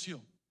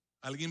divorcio?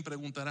 Alguien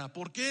preguntará,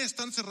 ¿por qué es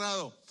tan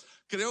cerrado?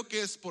 Creo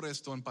que es por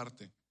esto en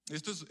parte.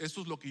 Esto es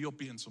lo que yo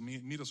pienso,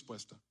 mi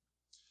respuesta.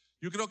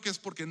 Yo creo que es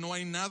porque no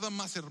hay nada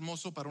más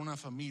hermoso para una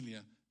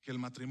familia que el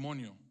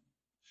matrimonio.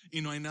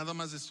 Y no hay nada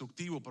más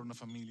destructivo para una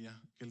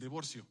familia que el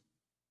divorcio.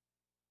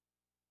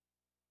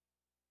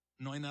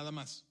 No hay nada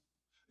más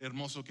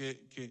hermoso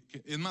que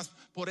es más,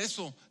 por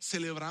eso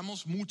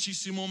celebramos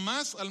muchísimo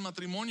más al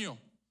matrimonio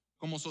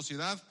como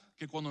sociedad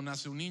que cuando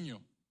nace un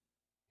niño.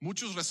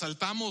 Muchos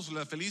resaltamos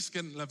la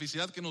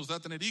felicidad que nos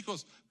da tener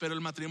hijos, pero el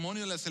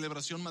matrimonio es la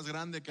celebración más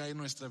grande que hay en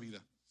nuestra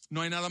vida.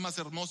 No hay nada más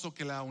hermoso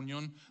que la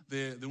unión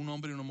de un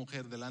hombre y una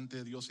mujer delante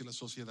de Dios y la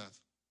sociedad.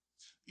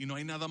 Y no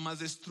hay nada más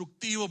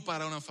destructivo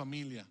para una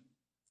familia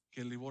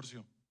que el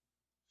divorcio.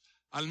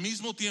 Al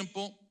mismo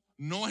tiempo,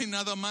 no hay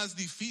nada más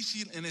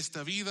difícil en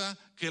esta vida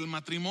que el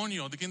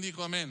matrimonio. ¿De quién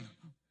dijo amén?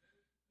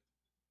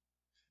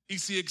 Y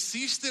si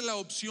existe la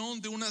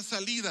opción de una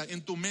salida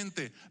en tu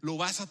mente, lo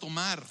vas a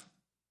tomar.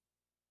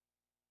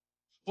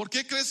 ¿Por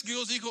qué crees que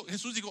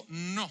Jesús dijo,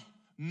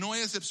 no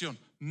hay excepción,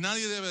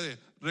 nadie debe de,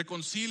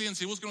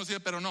 reconcíliense y busquen una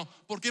salida, pero no?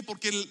 ¿Por qué?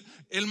 Porque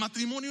el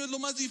matrimonio es lo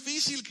más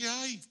difícil que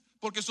hay,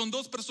 porque son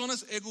dos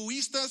personas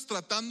egoístas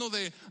tratando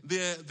de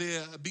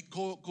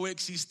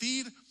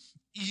coexistir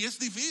y es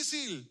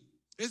difícil,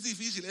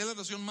 es la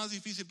relación más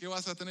difícil que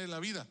vas a tener en la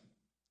vida.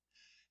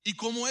 Y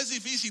como es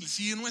difícil,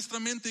 si en nuestra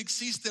mente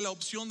existe la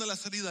opción de la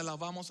salida, la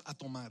vamos a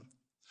tomar.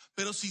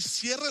 Pero si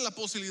cierra la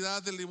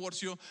posibilidad del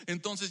divorcio,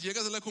 entonces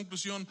llegas a la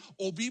conclusión,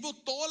 o vivo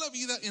toda la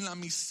vida en la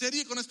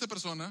miseria con esta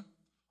persona,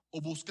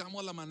 o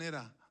buscamos la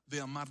manera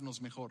de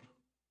amarnos mejor.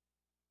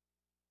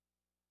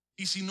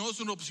 Y si no es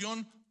una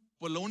opción,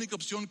 pues la única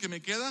opción que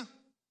me queda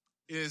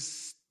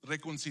es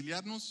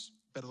reconciliarnos,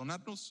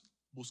 perdonarnos,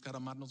 buscar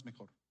amarnos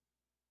mejor.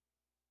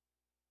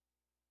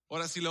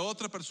 Ahora, si la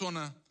otra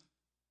persona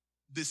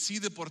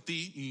decide por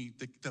ti y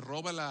te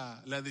roba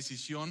la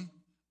decisión,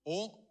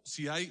 o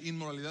si hay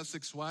inmoralidad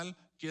sexual,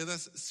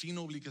 quedas sin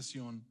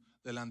obligación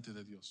delante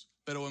de Dios.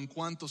 Pero en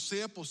cuanto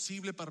sea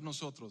posible para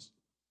nosotros,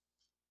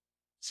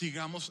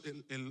 sigamos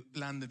el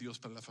plan de Dios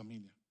para la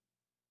familia.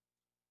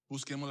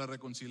 Busquemos la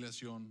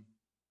reconciliación,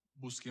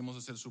 busquemos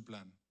hacer su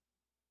plan,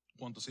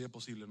 cuanto sea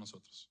posible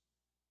nosotros.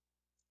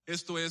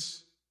 Esto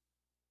es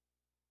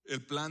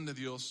el plan de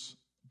Dios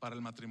para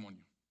el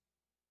matrimonio.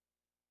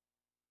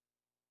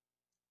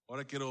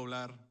 Ahora quiero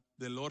hablar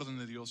del orden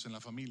de Dios en la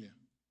familia.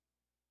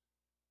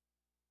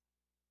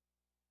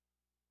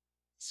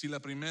 Si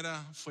la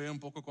primera fue un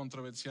poco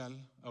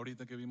controversial,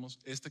 ahorita que vimos,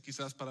 esta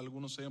quizás para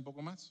algunos sea un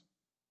poco más.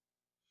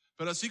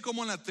 Pero así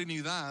como en la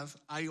Trinidad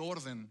hay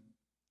orden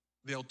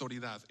de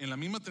autoridad, en la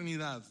misma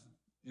Trinidad,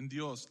 en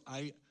Dios,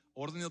 hay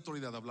orden de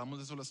autoridad, hablamos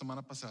de eso la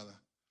semana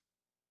pasada.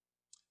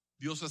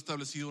 Dios ha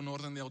establecido un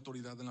orden de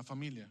autoridad en la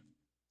familia.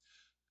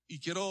 Y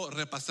quiero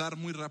repasar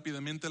muy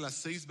rápidamente las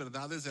 6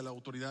 verdades de la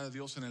autoridad de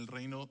Dios en el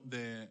reino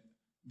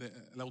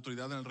la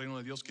autoridad en el reino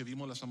de Dios que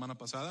vimos la semana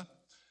pasada.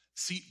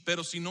 Sí,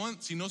 pero si no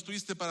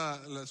estuviste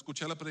para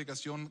escuchar la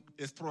predicación,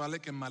 es probable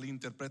que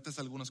malinterpretes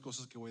algunas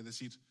cosas que voy a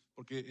decir,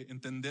 porque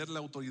entender la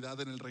autoridad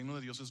en el reino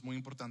de Dios es muy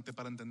importante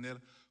para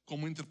entender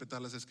cómo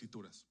interpretar las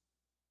escrituras.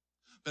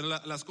 Pero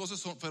las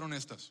cosas fueron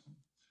estas.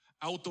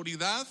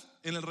 Autoridad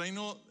en el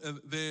reino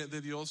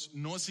de Dios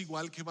no es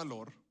igual que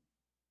valor.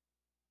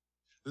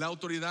 La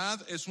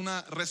autoridad es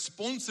una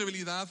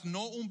responsabilidad,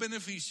 no un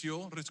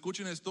beneficio.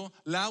 Escuchen esto,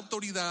 la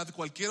autoridad,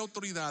 cualquier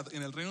autoridad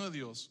en el reino de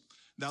Dios,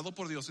 dado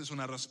por Dios, es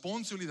una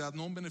responsabilidad,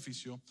 no un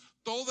beneficio.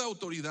 Toda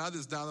autoridad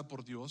es dada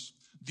por Dios.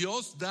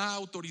 Dios da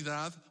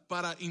autoridad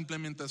para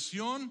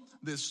implementación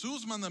de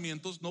sus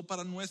mandamientos, no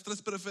para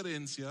nuestras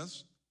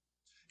preferencias.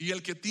 Y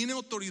el que tiene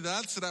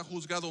autoridad será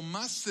juzgado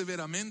más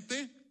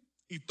severamente,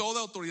 y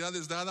toda autoridad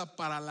es dada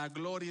para la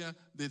gloria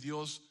de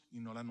Dios y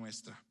no la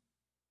nuestra.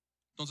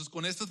 Entonces,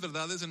 con estas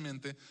verdades en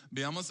mente,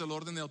 veamos el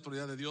orden de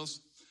autoridad de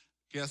Dios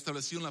que ha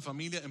establecido en la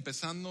familia,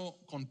 empezando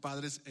con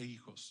padres e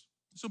hijos.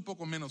 Es un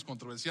poco menos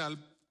controversial.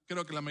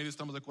 Creo que la mayoría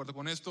estamos de acuerdo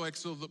con esto.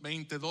 Éxodo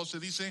 20:12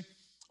 dice: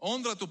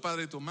 honra a tu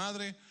padre y tu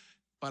madre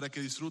para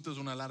que disfrutes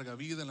una larga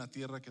vida en la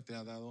tierra que te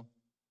ha dado,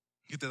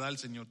 que te da el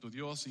Señor tu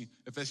Dios. Y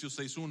Efesios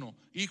 6:1,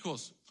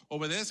 hijos,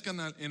 obedezcan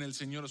en el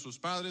Señor a sus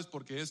padres,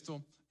 porque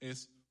esto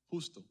es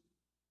justo.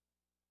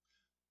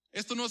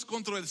 Esto no es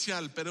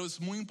controversial, pero es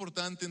muy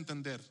importante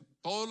entender,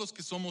 todos los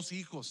que somos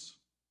hijos,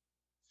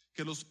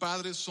 que los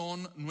padres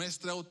son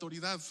nuestra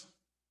autoridad,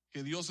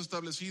 que Dios ha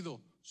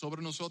establecido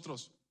sobre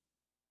nosotros.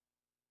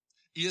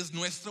 Y es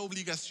nuestra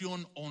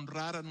obligación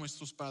honrar a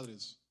nuestros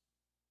padres.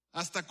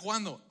 ¿Hasta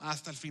cuándo?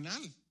 Hasta el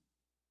final.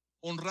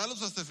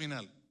 Honrarlos hasta el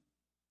final.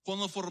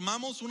 Cuando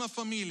formamos una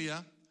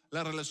familia,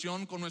 la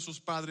relación con nuestros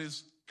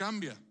padres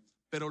cambia,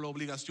 pero la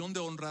obligación de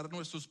honrar a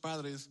nuestros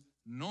padres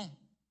no.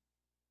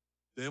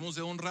 Debemos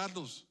de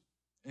honrarlos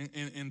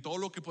en todo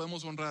lo que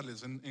podemos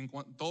honrarles, en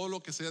todo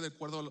lo que sea de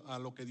acuerdo a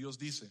lo que Dios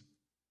dice.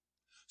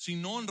 Si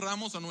no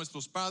honramos a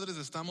nuestros padres,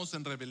 estamos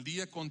en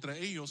rebeldía contra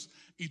ellos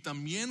y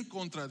también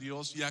contra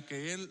Dios, ya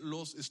que Él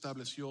los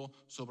estableció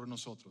sobre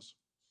nosotros.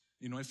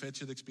 Y no hay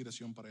fecha de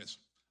expiración para eso.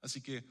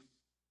 Así que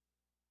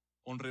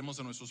honremos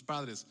a nuestros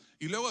padres.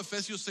 Y luego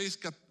Efesios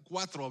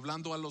 6:4,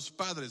 hablando a los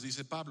padres,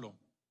 dice Pablo: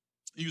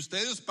 y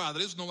ustedes,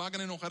 padres, no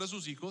hagan enojar a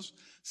sus hijos,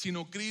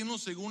 sino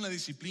críenlos según la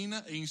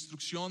disciplina e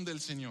instrucción del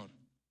Señor.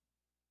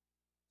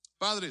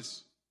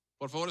 Padres,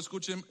 por favor,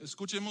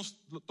 escuchemos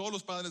todos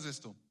los padres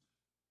esto.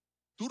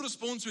 Tu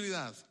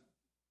responsabilidad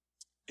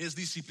es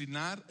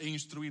disciplinar e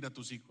instruir a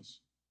tus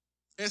hijos.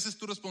 Esa es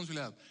tu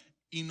responsabilidad.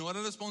 Y no es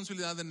la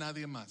responsabilidad de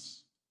nadie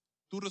más.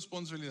 Tu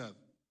responsabilidad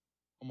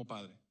como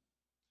padre.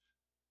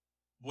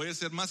 Voy a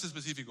ser más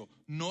específico.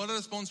 No es la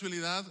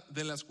responsabilidad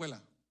de la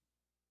escuela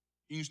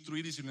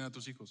instruir y disciplinar a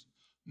tus hijos.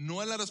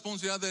 No es la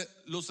responsabilidad de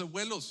los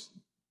abuelos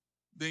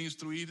de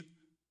instruir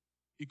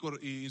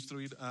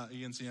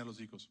y enseñar a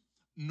los hijos.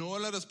 No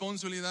es la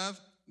responsabilidad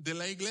de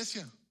la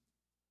iglesia.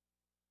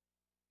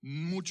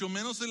 Mucho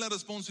menos es la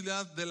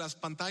responsabilidad de las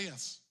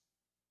pantallas,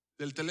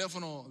 del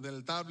teléfono,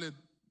 del tablet,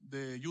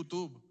 de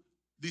YouTube,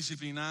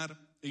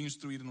 disciplinar e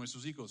instruir a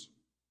nuestros hijos.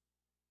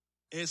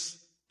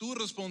 Es tu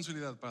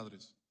responsabilidad,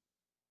 padres.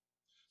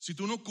 Si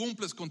tú no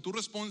cumples con tu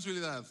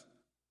responsabilidad,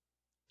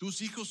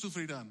 tus hijos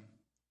sufrirán,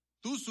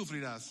 tú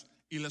sufrirás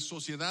y la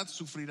sociedad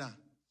sufrirá,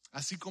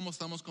 así como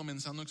estamos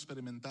comenzando a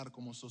experimentar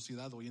como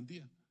sociedad hoy en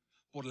día,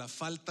 por la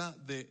falta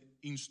de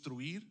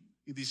instruir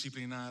y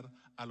disciplinar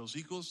a los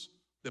hijos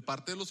de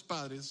parte de los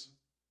padres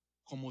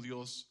como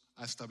Dios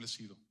ha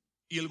establecido.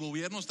 Y el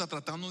gobierno está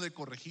tratando de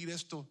corregir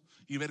esto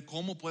y ver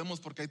cómo podemos,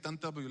 porque hay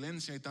tanta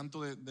violencia y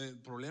tanto de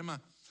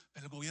problema,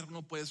 pero el gobierno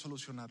no puede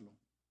solucionarlo.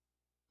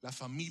 La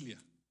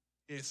familia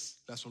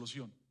es la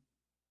solución.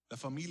 La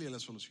familia es la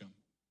solución.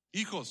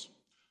 Hijos,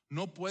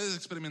 no puedes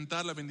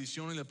experimentar la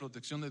bendición y la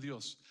protección de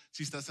Dios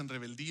si estás en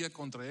rebeldía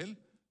contra Él,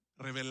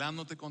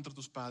 rebelándote contra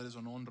tus padres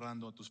o no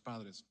honrando a tus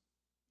padres.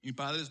 Y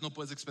padres, no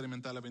puedes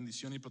experimentar la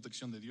bendición y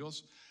protección de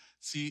Dios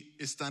si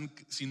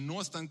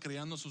no están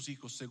creando a sus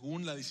hijos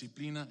según la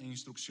disciplina e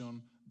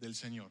instrucción del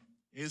Señor.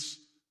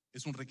 Es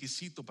un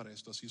requisito para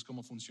esto, así es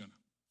como funciona.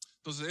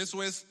 Entonces,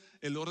 eso es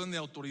el orden de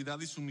autoridad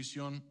y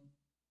sumisión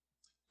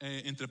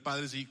entre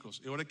padres e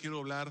hijos. Y ahora quiero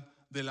hablar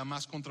de la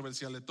más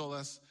controversial de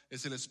todas,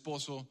 es el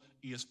esposo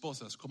y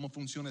esposas. ¿Cómo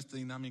funciona esta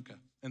dinámica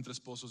entre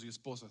esposos y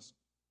esposas?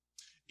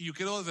 Y yo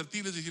quiero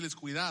advertirles y decirles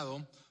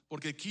cuidado,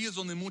 porque aquí es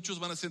donde muchos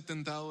van a ser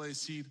tentados a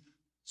decir: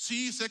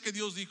 sí, sé que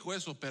Dios dijo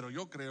eso, pero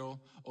yo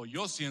creo, o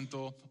yo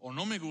siento, o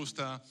no me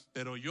gusta,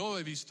 pero yo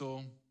he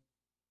visto.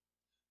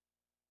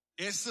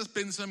 Esos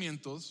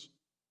pensamientos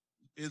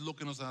es lo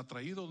que nos ha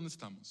traído donde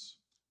estamos.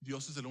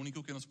 Dios es el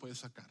único que nos puede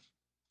sacar.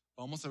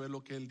 Vamos a ver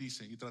lo que Él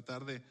dice y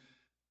tratar de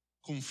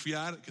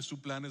confiar que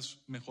su plan es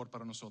mejor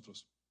para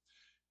nosotros.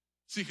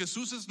 Si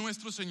Jesús es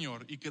nuestro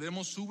Señor y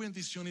queremos su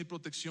bendición y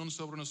protección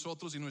sobre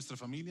nosotros y nuestra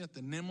familia,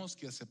 tenemos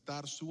que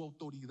aceptar su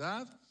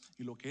autoridad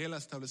y lo que Él ha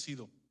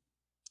establecido.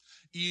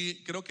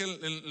 Y creo que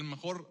el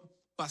mejor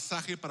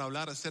pasaje para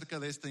hablar acerca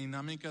de esta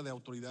dinámica de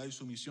autoridad y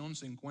sumisión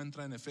se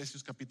encuentra en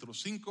Efesios capítulo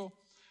 5,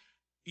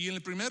 Y en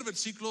el primer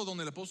versículo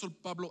donde el apóstol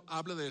Pablo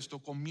habla de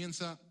esto,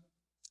 comienza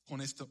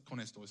con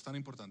esto. Es tan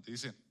importante.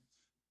 Dice,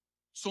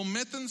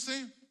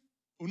 sométense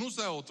unos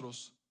a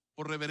otros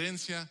por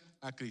reverencia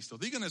a Cristo.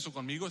 Digan eso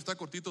conmigo, está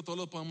cortito, todo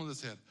lo podemos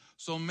hacer.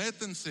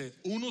 Sométense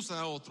unos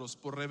a otros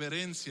por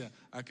reverencia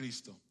a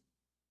Cristo.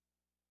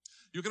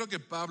 Yo creo que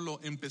Pablo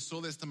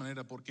empezó de esta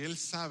manera porque él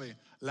sabe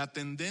la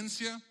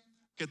tendencia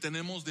que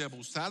tenemos de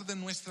abusar de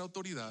nuestra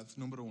autoridad,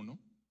 número uno,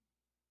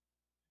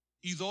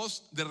 y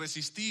dos, de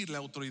resistir la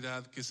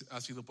autoridad que ha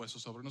sido puesta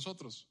sobre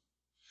nosotros.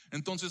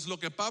 Entonces lo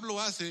que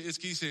Pablo hace es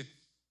que dice,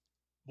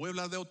 voy a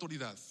hablar de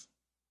autoridad,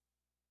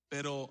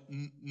 pero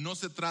no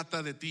se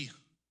trata de ti,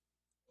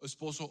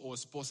 esposo o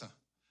esposa.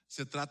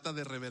 Se trata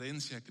de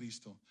reverencia a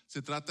Cristo.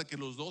 Se trata que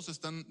los dos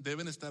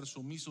deben estar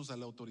sumisos a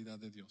la autoridad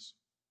de Dios.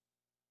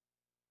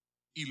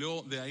 Y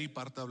luego de ahí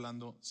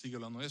sigue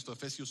hablando de esto.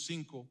 Efesios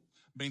 5,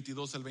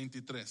 22 al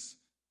 23.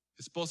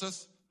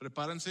 Esposas,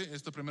 prepárense,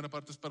 esta primera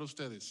parte es para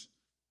ustedes.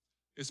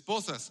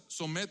 Esposas,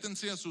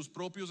 sométense a sus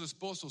propios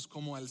esposos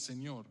como al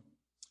Señor,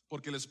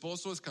 porque el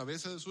esposo es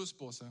cabeza de su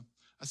esposa,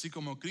 así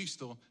como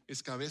Cristo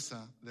es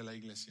cabeza de la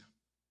iglesia.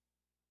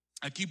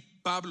 Aquí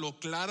Pablo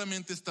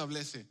claramente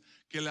establece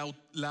que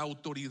la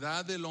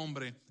autoridad del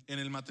hombre en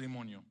el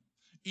matrimonio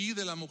y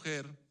de la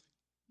mujer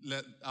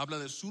habla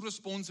de su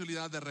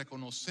responsabilidad de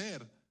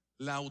reconocer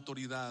la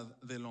autoridad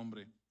del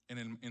hombre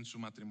en su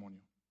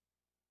matrimonio.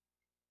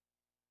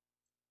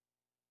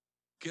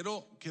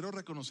 Quiero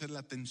reconocer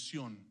la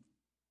tensión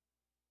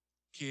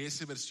que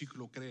ese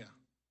versículo crea.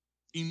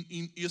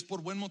 Y es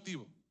por buen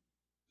motivo.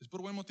 Es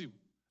por buen motivo.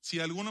 Si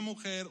alguna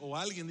mujer o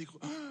alguien dijo,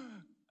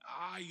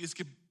 ay, es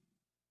que,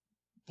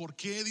 ¿por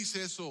qué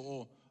dice eso?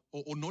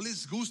 O no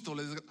les gusta,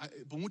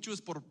 por mucho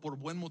es por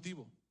buen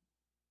motivo.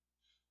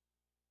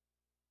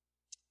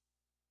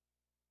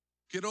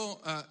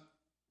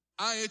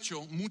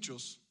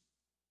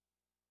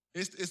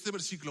 Este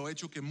versículo ha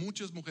hecho que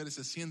muchas mujeres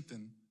se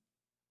sienten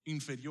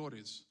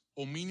inferiores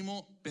o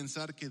mínimo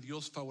pensar que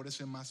Dios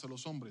favorece más a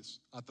los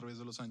hombres a través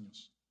de los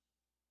años.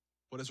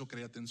 Por eso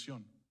crea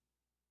tensión.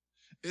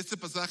 Este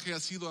pasaje ha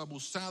sido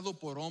abusado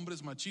por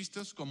hombres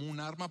machistas como un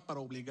arma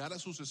para obligar a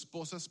sus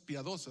esposas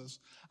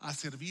piadosas a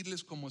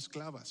servirles como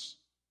esclavas.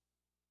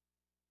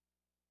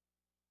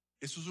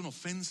 Eso es una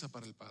ofensa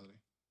para el Padre.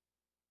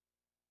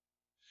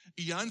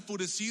 Y ha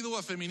enfurecido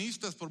a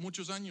feministas por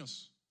muchos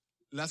años,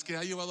 las que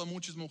ha llevado a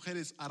muchas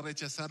mujeres a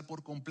rechazar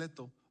por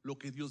completo lo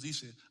que Dios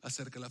dice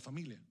acerca de la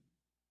familia.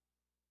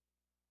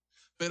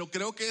 Pero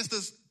creo que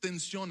estas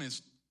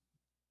tensiones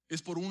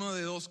es por una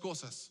de dos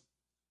cosas,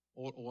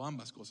 o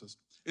ambas cosas.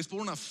 Es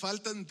por una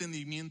falta de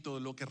entendimiento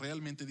de lo que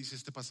realmente dice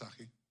este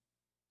pasaje.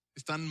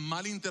 Están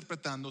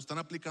malinterpretando, están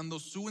aplicando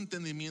su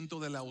entendimiento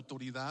de la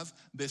autoridad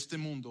de este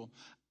mundo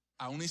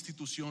a una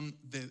institución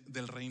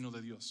del reino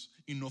de Dios.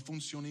 Y no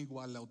funciona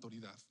igual la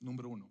autoridad,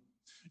 número uno.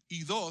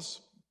 Y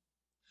dos,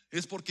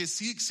 es porque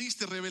sí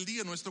existe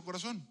rebeldía en nuestro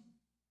corazón.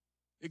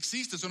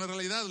 Existe, es una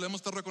realidad, lo hemos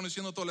estado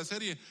reconociendo toda la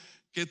serie,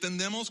 que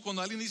tendemos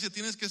cuando alguien dice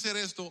tienes que hacer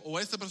esto o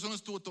esta persona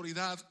es tu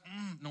autoridad,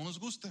 no nos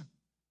gusta.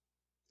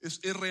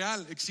 Es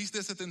real, existe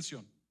esa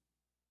tensión.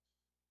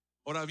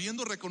 Ahora,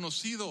 habiendo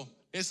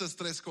reconocido esas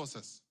tres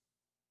cosas,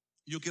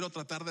 yo quiero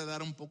tratar de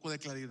dar un poco de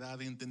claridad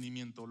y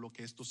entendimiento lo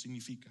que esto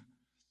significa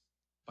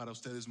para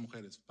ustedes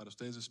mujeres, para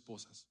ustedes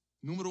esposas.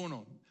 Número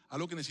uno,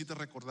 algo que necesitas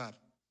recordar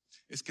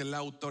es que la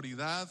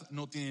autoridad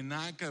no tiene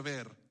nada que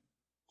ver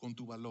con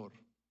tu valor,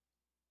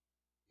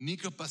 ni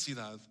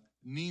capacidad,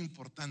 ni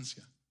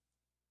importancia.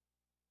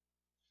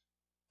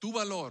 Tu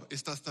valor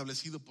está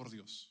establecido por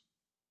Dios,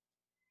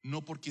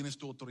 no por quién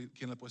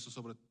le ha puesto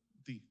sobre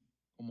ti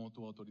como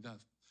tu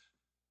autoridad.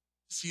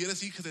 Si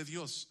eres hija de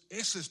Dios,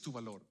 ese es tu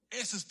valor,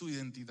 esa es tu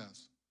identidad.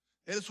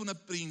 Eres una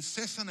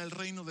princesa en el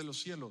reino de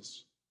los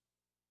cielos.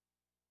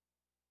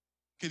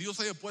 Que Dios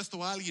haya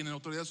puesto a alguien en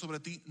autoridad sobre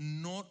ti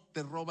no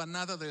te roba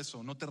nada de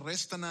eso, no te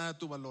resta nada de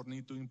tu valor,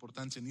 ni tu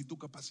importancia, ni tu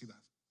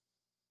capacidad.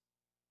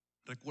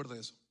 Recuerda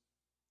eso.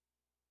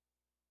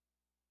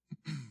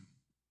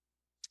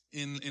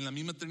 En la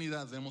misma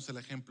Trinidad vemos el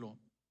ejemplo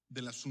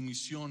de la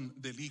sumisión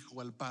del Hijo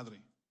al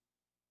Padre.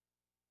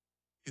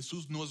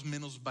 Jesús no es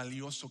menos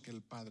valioso que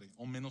el Padre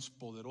o menos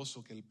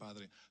poderoso que el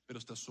Padre, pero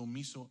está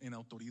sumiso en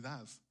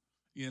autoridad.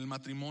 Y en el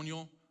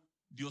matrimonio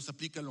Dios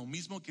aplica lo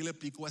mismo que Él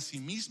aplicó a sí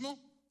mismo,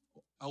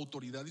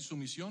 autoridad y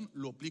sumisión,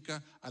 lo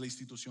aplica a la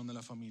institución de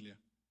la familia.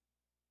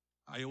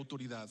 Hay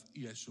autoridad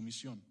y hay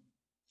sumisión.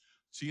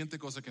 Siguiente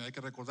cosa que hay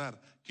que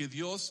recordar, que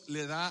Dios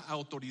le da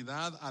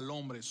autoridad al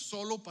hombre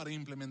solo para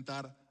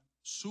implementar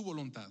su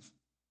voluntad,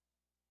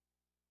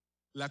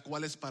 la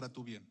cual es para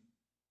tu bien.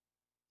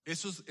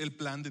 Eso es el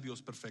plan de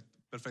Dios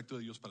perfecto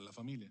de Dios para la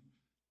familia.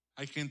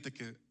 Hay gente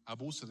que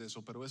abusa de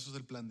eso, pero eso es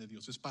el plan de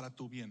Dios, es para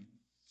tu bien.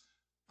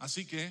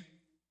 Así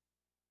que,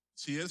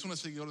 si eres una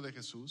seguidora de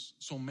Jesús,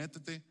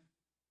 sométete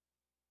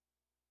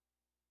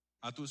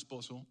a tu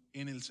esposo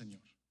en el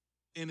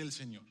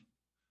Señor,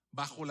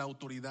 bajo la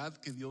autoridad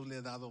que Dios le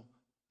ha dado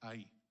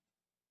ahí.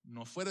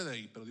 No fuera de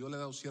ahí, pero Dios le ha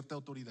dado cierta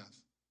autoridad.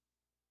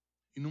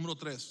 Y número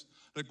 3,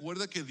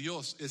 recuerda que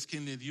Dios es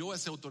quien le dio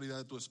esa autoridad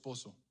a tu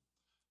esposo.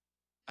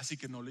 Así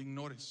que no lo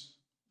ignores,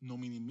 no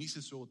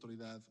minimices su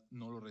autoridad,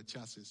 no lo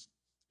rechaces.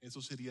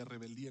 Eso sería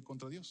rebeldía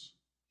contra Dios,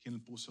 quien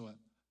lo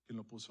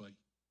puso ahí.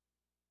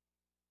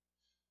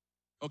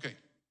 Ok,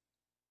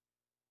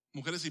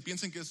 mujeres, si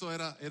piensan que eso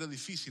era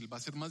difícil, va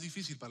a ser más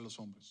difícil para los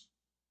hombres.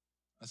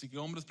 Así que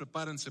hombres,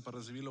 prepárense para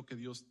recibir lo que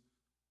Dios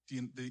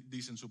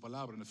dice en su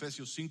palabra. En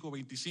Efesios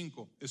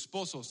 5:25,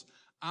 esposos,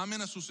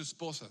 amen a sus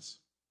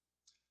esposas,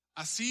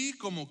 así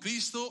como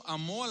Cristo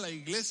amó a la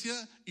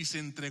iglesia y se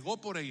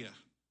entregó por ella.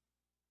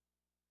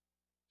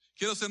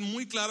 Quiero ser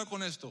muy claro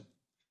con esto.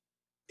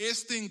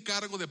 Este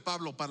encargo de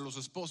Pablo para los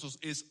esposos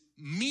es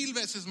 1000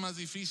 veces más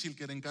difícil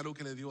que el encargo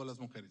que le dio a las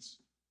mujeres.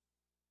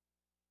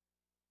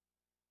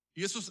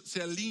 Y eso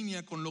se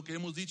alinea con lo que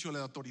hemos dicho de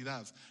la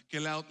autoridad,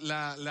 que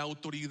la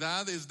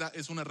autoridad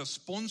es una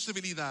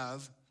responsabilidad,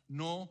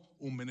 no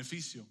un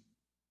beneficio.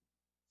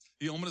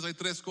 Y hombres, hay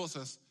 3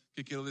 cosas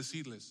que quiero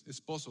decirles.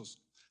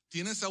 Esposos,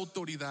 tienes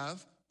autoridad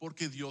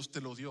porque Dios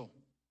te lo dio.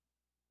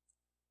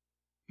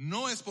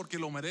 No es porque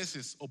lo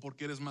mereces o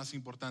porque eres más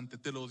importante,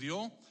 te lo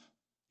dio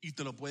y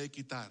te lo puede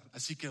quitar.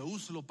 Así que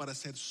úsalo para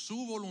hacer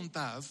su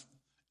voluntad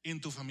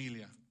en tu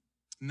familia.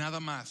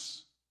 Nada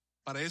más.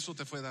 Para eso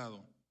te fue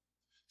dado.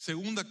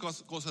 Segunda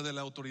cosa de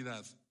la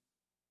autoridad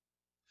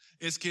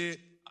es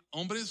que,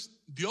 hombres,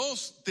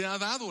 Dios te ha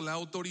dado la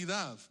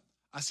autoridad,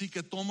 así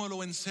que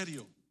tómalo en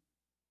serio.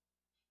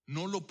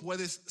 No lo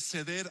puedes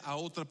ceder a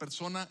otra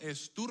persona,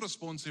 es tu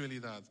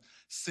responsabilidad.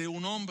 Sé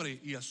un hombre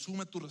y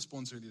asume tu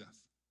responsabilidad.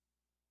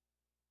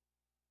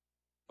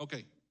 Ok,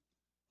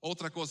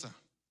 otra cosa.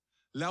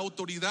 La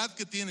autoridad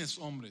que tienes,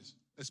 hombres,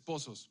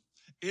 esposos,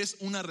 es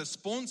una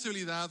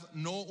responsabilidad,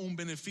 no un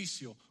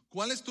beneficio.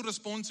 ¿Cuál es tu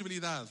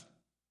responsabilidad?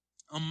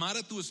 Amar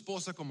a tu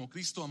esposa como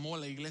Cristo amó a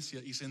la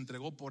iglesia y se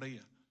entregó por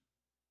ella.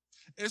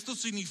 Esto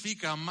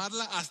significa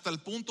amarla hasta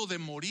el punto de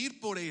morir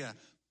por ella,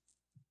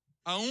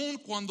 aun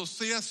cuando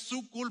sea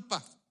su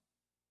culpa.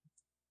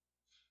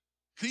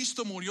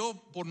 Cristo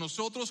murió por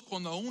nosotros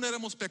cuando aún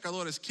éramos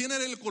pecadores. ¿Quién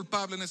era el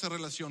culpable en esa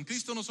relación?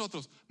 Cristo,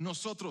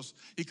 nosotros.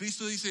 Y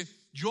Cristo dice,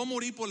 yo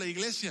morí por la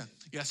iglesia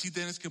y así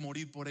tienes que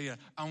morir por ella.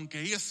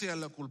 Aunque ella sea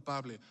la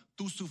culpable,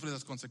 tú sufres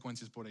las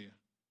consecuencias por ella.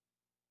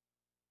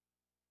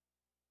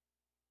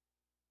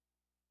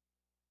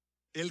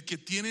 El que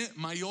tiene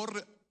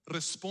mayor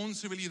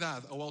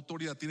responsabilidad o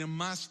autoridad tiene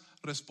más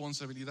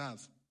responsabilidad.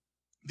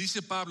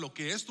 Dice Pablo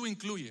que esto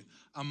incluye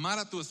amar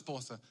a tu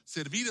esposa,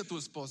 servir a tu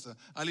esposa,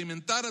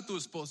 alimentar a tu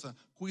esposa,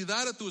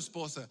 cuidar a tu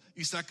esposa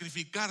y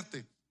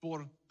sacrificarte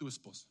por tu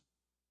esposa.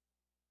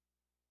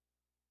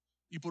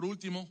 Y por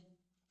último,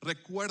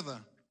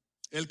 recuerda,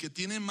 el que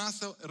tiene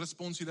más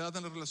responsabilidad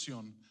en la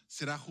relación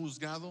será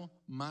juzgado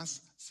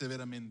más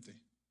severamente.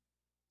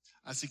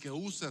 Así que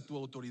usa tu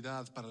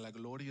autoridad para la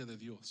gloria de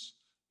Dios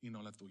y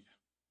no la tuya.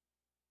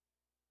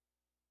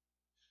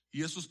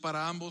 Y eso es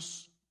para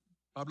ambos.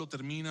 Pablo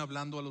termina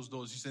hablando a los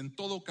dos. Dice, en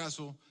todo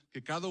caso,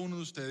 que cada uno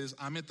de ustedes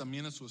ame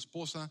también a su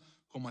esposa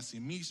como a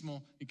sí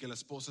mismo y que la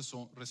esposa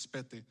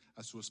respete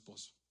a su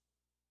esposo.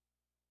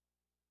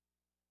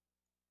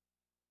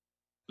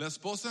 La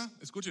esposa,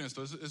 escuchen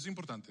esto, es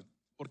importante,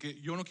 porque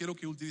yo no quiero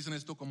que utilicen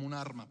esto como un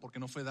arma, porque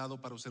no fue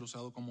dado para ser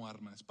usado como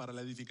arma. Es para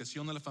la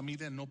edificación de la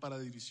familia, no para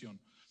la división.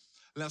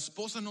 La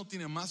esposa no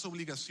tiene más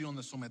obligación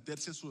de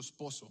someterse a su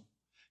esposo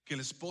que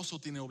el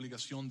esposo tiene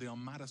obligación de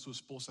amar a su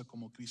esposa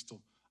como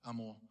Cristo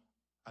amó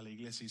a la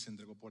iglesia y se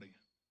entregó por ella.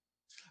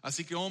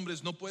 Así que,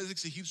 hombres, no puedes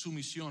exigir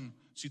sumisión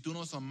si tú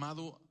no has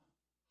amado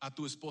a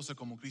tu esposa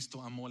como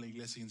Cristo amó a la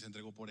iglesia y se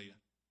entregó por ella.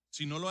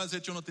 Si no lo has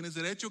hecho, no tienes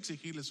derecho a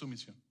exigirle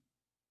sumisión.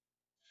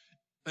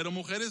 Pero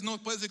mujeres,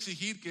 no puedes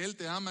exigir que Él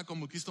te ama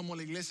como Cristo amó a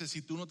la iglesia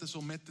si tú no te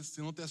sometes,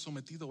 si no te has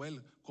sometido a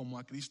Él como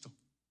a Cristo.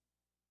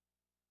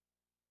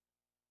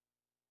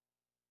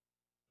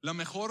 La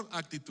mejor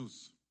actitud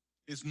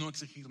es no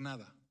exigir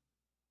nada,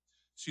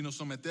 sino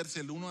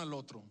someterse el uno al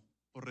otro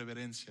por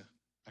reverencia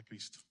a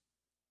Cristo.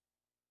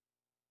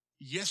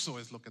 Y eso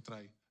es lo que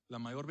trae la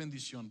mayor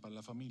bendición para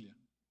la familia.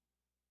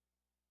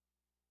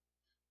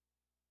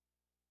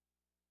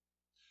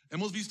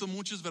 Hemos visto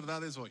muchas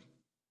verdades hoy,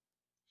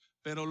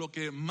 pero lo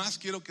que más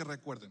quiero que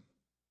recuerden,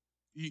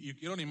 y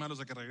quiero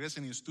animarlos a que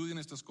regresen y estudien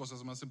estas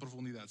cosas más en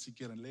profundidad, si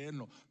quieren,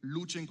 léenlo,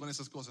 luchen con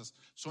esas cosas,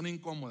 son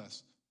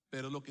incómodas,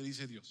 pero es lo que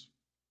dice Dios.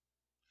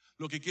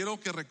 Lo que quiero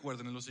que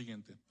recuerden es lo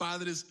siguiente: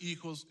 padres,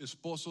 hijos,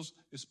 esposos,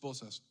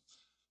 esposas,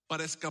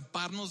 para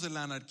escaparnos de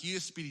la anarquía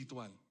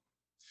espiritual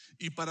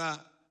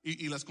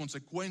y las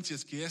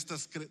consecuencias que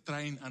estas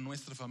traen a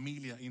nuestra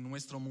familia y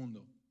nuestro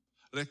mundo,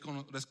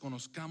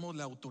 reconozcamos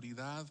la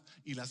autoridad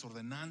y las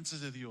ordenanzas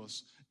de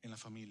Dios en la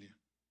familia.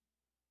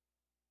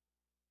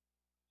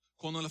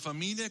 Cuando la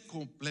familia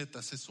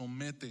completa se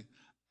somete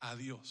a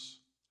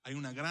Dios, hay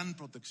una gran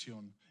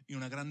protección y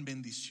una gran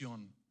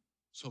bendición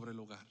sobre el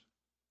hogar.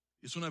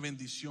 Es una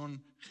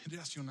bendición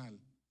generacional.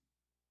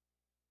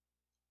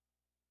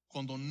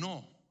 Cuando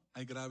no,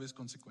 hay graves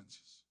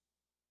consecuencias.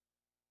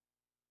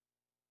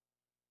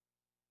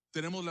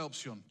 Tenemos la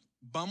opción.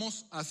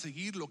 Vamos a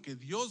seguir lo que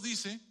Dios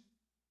dice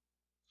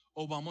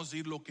 ¿O vamos a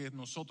ir lo que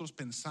nosotros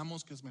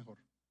pensamos que es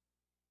mejor?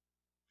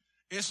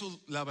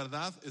 Eso, la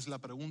verdad, es la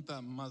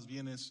pregunta más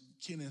bien es,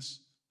 ¿quién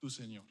es tu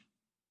Señor?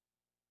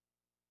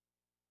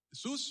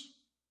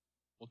 ¿Jesús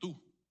o tú?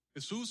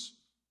 ¿Jesús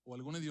o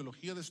alguna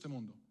ideología de este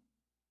mundo?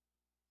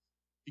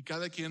 Y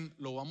cada quien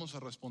lo vamos a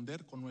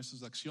responder con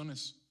nuestras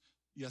acciones,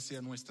 ya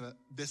sea nuestra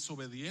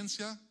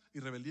desobediencia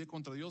y rebeldía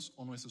contra Dios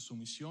o nuestra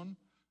sumisión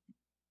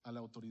a la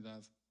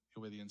autoridad y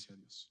obediencia a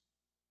Dios.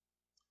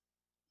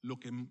 Lo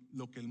que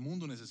el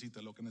mundo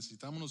necesita, lo que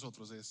necesitamos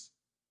nosotros es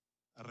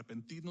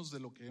arrepentirnos de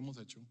lo que hemos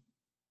hecho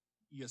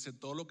y hacer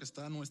todo lo que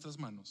está en nuestras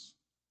manos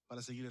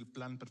para seguir el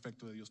plan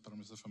perfecto de Dios para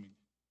nuestra familia.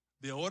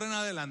 De ahora en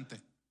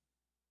adelante,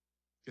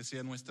 que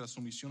sea nuestra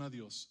sumisión a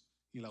Dios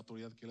y la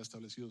autoridad que Él ha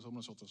establecido sobre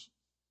nosotros.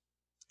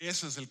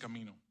 Ese es el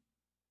camino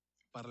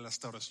para la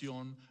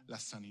restauración, la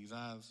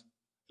sanidad,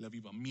 el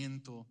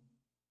avivamiento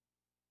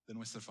de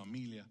nuestra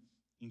familia,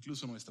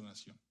 incluso nuestra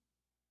nación.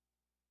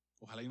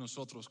 Ojalá y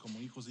nosotros como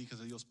hijos e hijas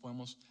de Dios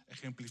podamos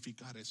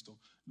ejemplificar esto.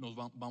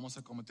 Vamos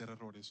a cometer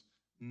errores.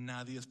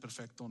 Nadie es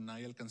perfecto,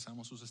 nadie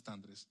alcanzamos sus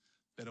estándares,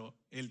 pero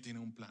Él tiene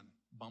un plan.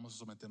 Vamos a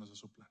someternos a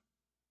su plan.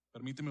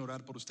 Permíteme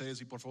orar por ustedes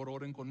y por favor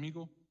oren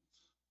conmigo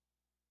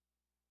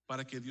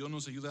para que Dios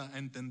nos ayude a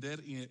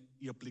entender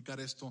y aplicar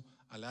esto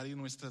al área de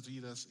nuestras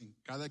vidas, en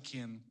cada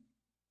quien,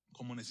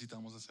 como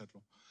necesitamos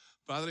hacerlo.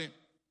 Padre,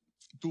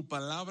 tu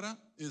palabra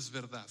es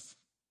verdad.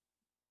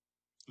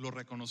 Lo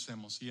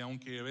reconocemos y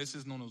aunque a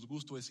veces no nos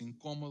gusta, es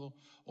incómodo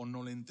o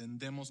no lo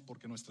entendemos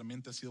porque nuestra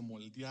mente ha sido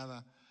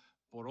moldeada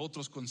por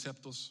otros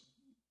conceptos,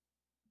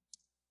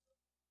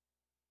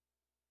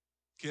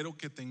 quiero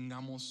que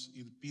tengamos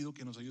y pido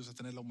que nos ayudes a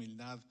tener la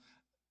humildad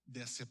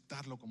de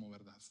aceptarlo como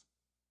verdad.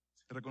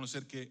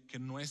 Reconocer que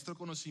nuestro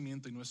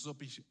conocimiento y nuestras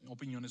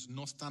opiniones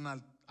no están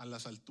a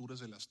las alturas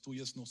de las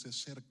tuyas, no se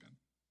acercan.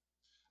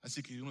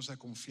 Así que ayúdanos a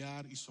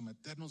confiar y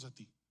someternos a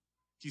ti.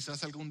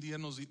 Quizás algún día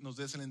nos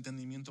des el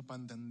entendimiento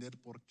para entender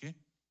por qué.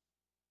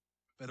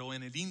 Pero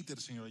en el ínter,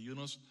 Señor,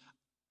 ayúdanos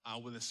a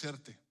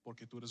obedecerte,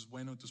 porque tú eres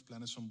bueno y tus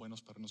planes son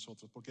buenos para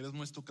nosotros, porque eres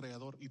nuestro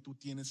creador y tú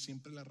tienes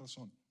siempre la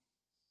razón,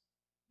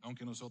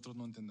 aunque nosotros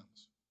no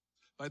entendamos.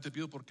 Padre, te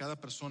pido por cada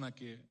persona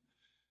que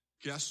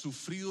ha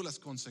sufrido las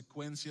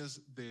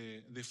consecuencias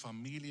de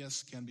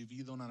familias que han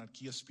vivido una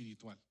anarquía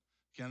espiritual,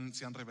 que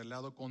se han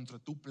rebelado contra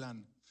tu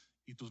plan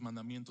y tus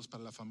mandamientos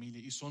para la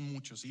familia, y son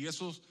muchos, y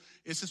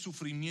ese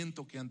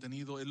sufrimiento que han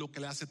tenido es lo que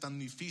le hace tan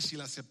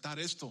difícil aceptar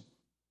esto.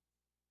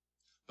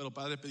 Pero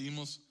Padre,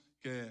 pedimos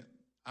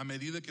que a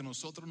medida que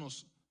nosotros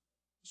nos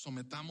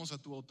sometamos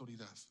a tu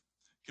autoridad,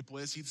 que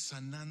puedes ir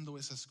sanando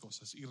esas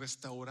cosas y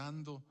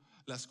restaurando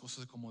las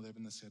cosas como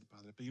deben de ser,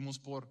 Padre. Pedimos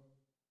por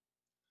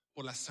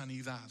la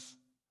sanidad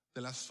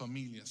de las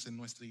familias en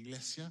nuestra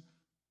iglesia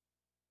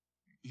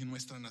y en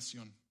nuestra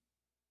nación.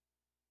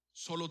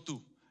 Solo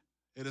tú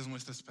eres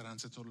nuestra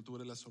esperanza, solo tú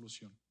eres la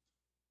solución.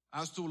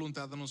 Haz tu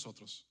voluntad de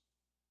nosotros.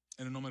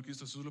 En el nombre de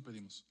Cristo Jesús lo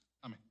pedimos.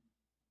 Amén.